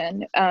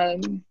organization.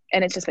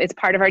 and it's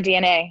part of our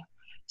DNA.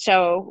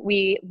 So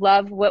we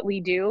love what we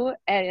do,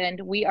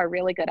 and we are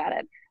really good at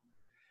it.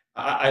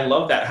 I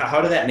love that.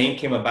 How did that name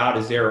came about?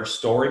 Is there a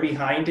story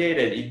behind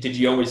it? Did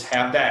you always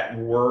have that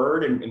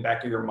word in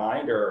back of your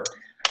mind, or?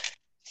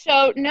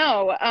 So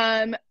no,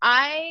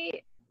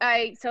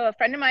 so a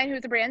friend of mine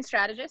who's a brand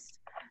strategist,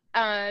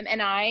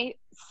 and I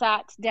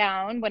sat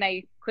down when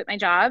I quit my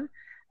job,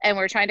 and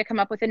we're trying to come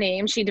up with a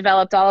name. She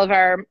developed all of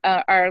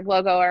our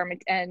logo,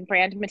 and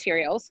brand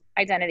materials,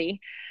 identity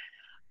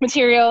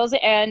materials,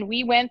 and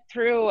we went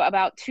through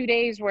about 2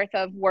 days worth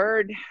of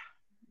word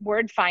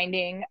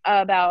finding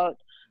about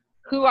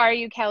who are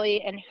you,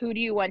 Kelly, and who do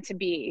you want to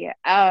be.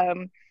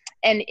 And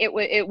it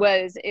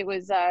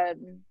was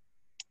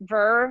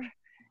Verve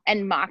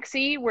and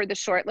Moxie were the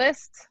short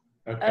lists.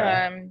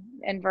 Okay.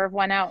 And Verve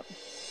won out.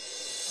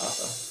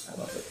 Awesome. I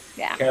love it.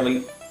 Yeah.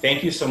 Kelly,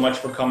 thank you so much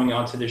for coming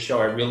on to the show.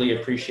 I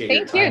really appreciate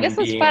your time. This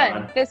was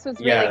fun. This was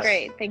really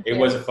great. Thank you. It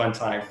was a fun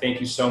time. Thank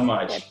you so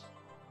much. Good.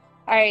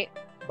 All right.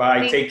 Bye.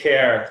 Thanks. Take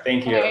care.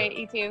 Thank you. All right.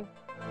 You too.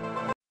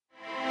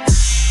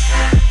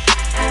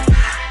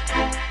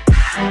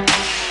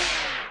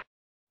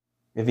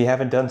 If you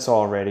haven't done so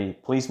already,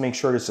 please make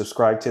sure to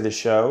subscribe to the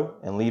show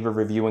and leave a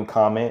review and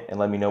comment and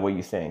let me know what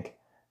you think.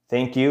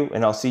 Thank you,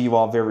 and I'll see you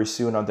all very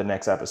soon on the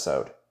next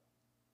episode.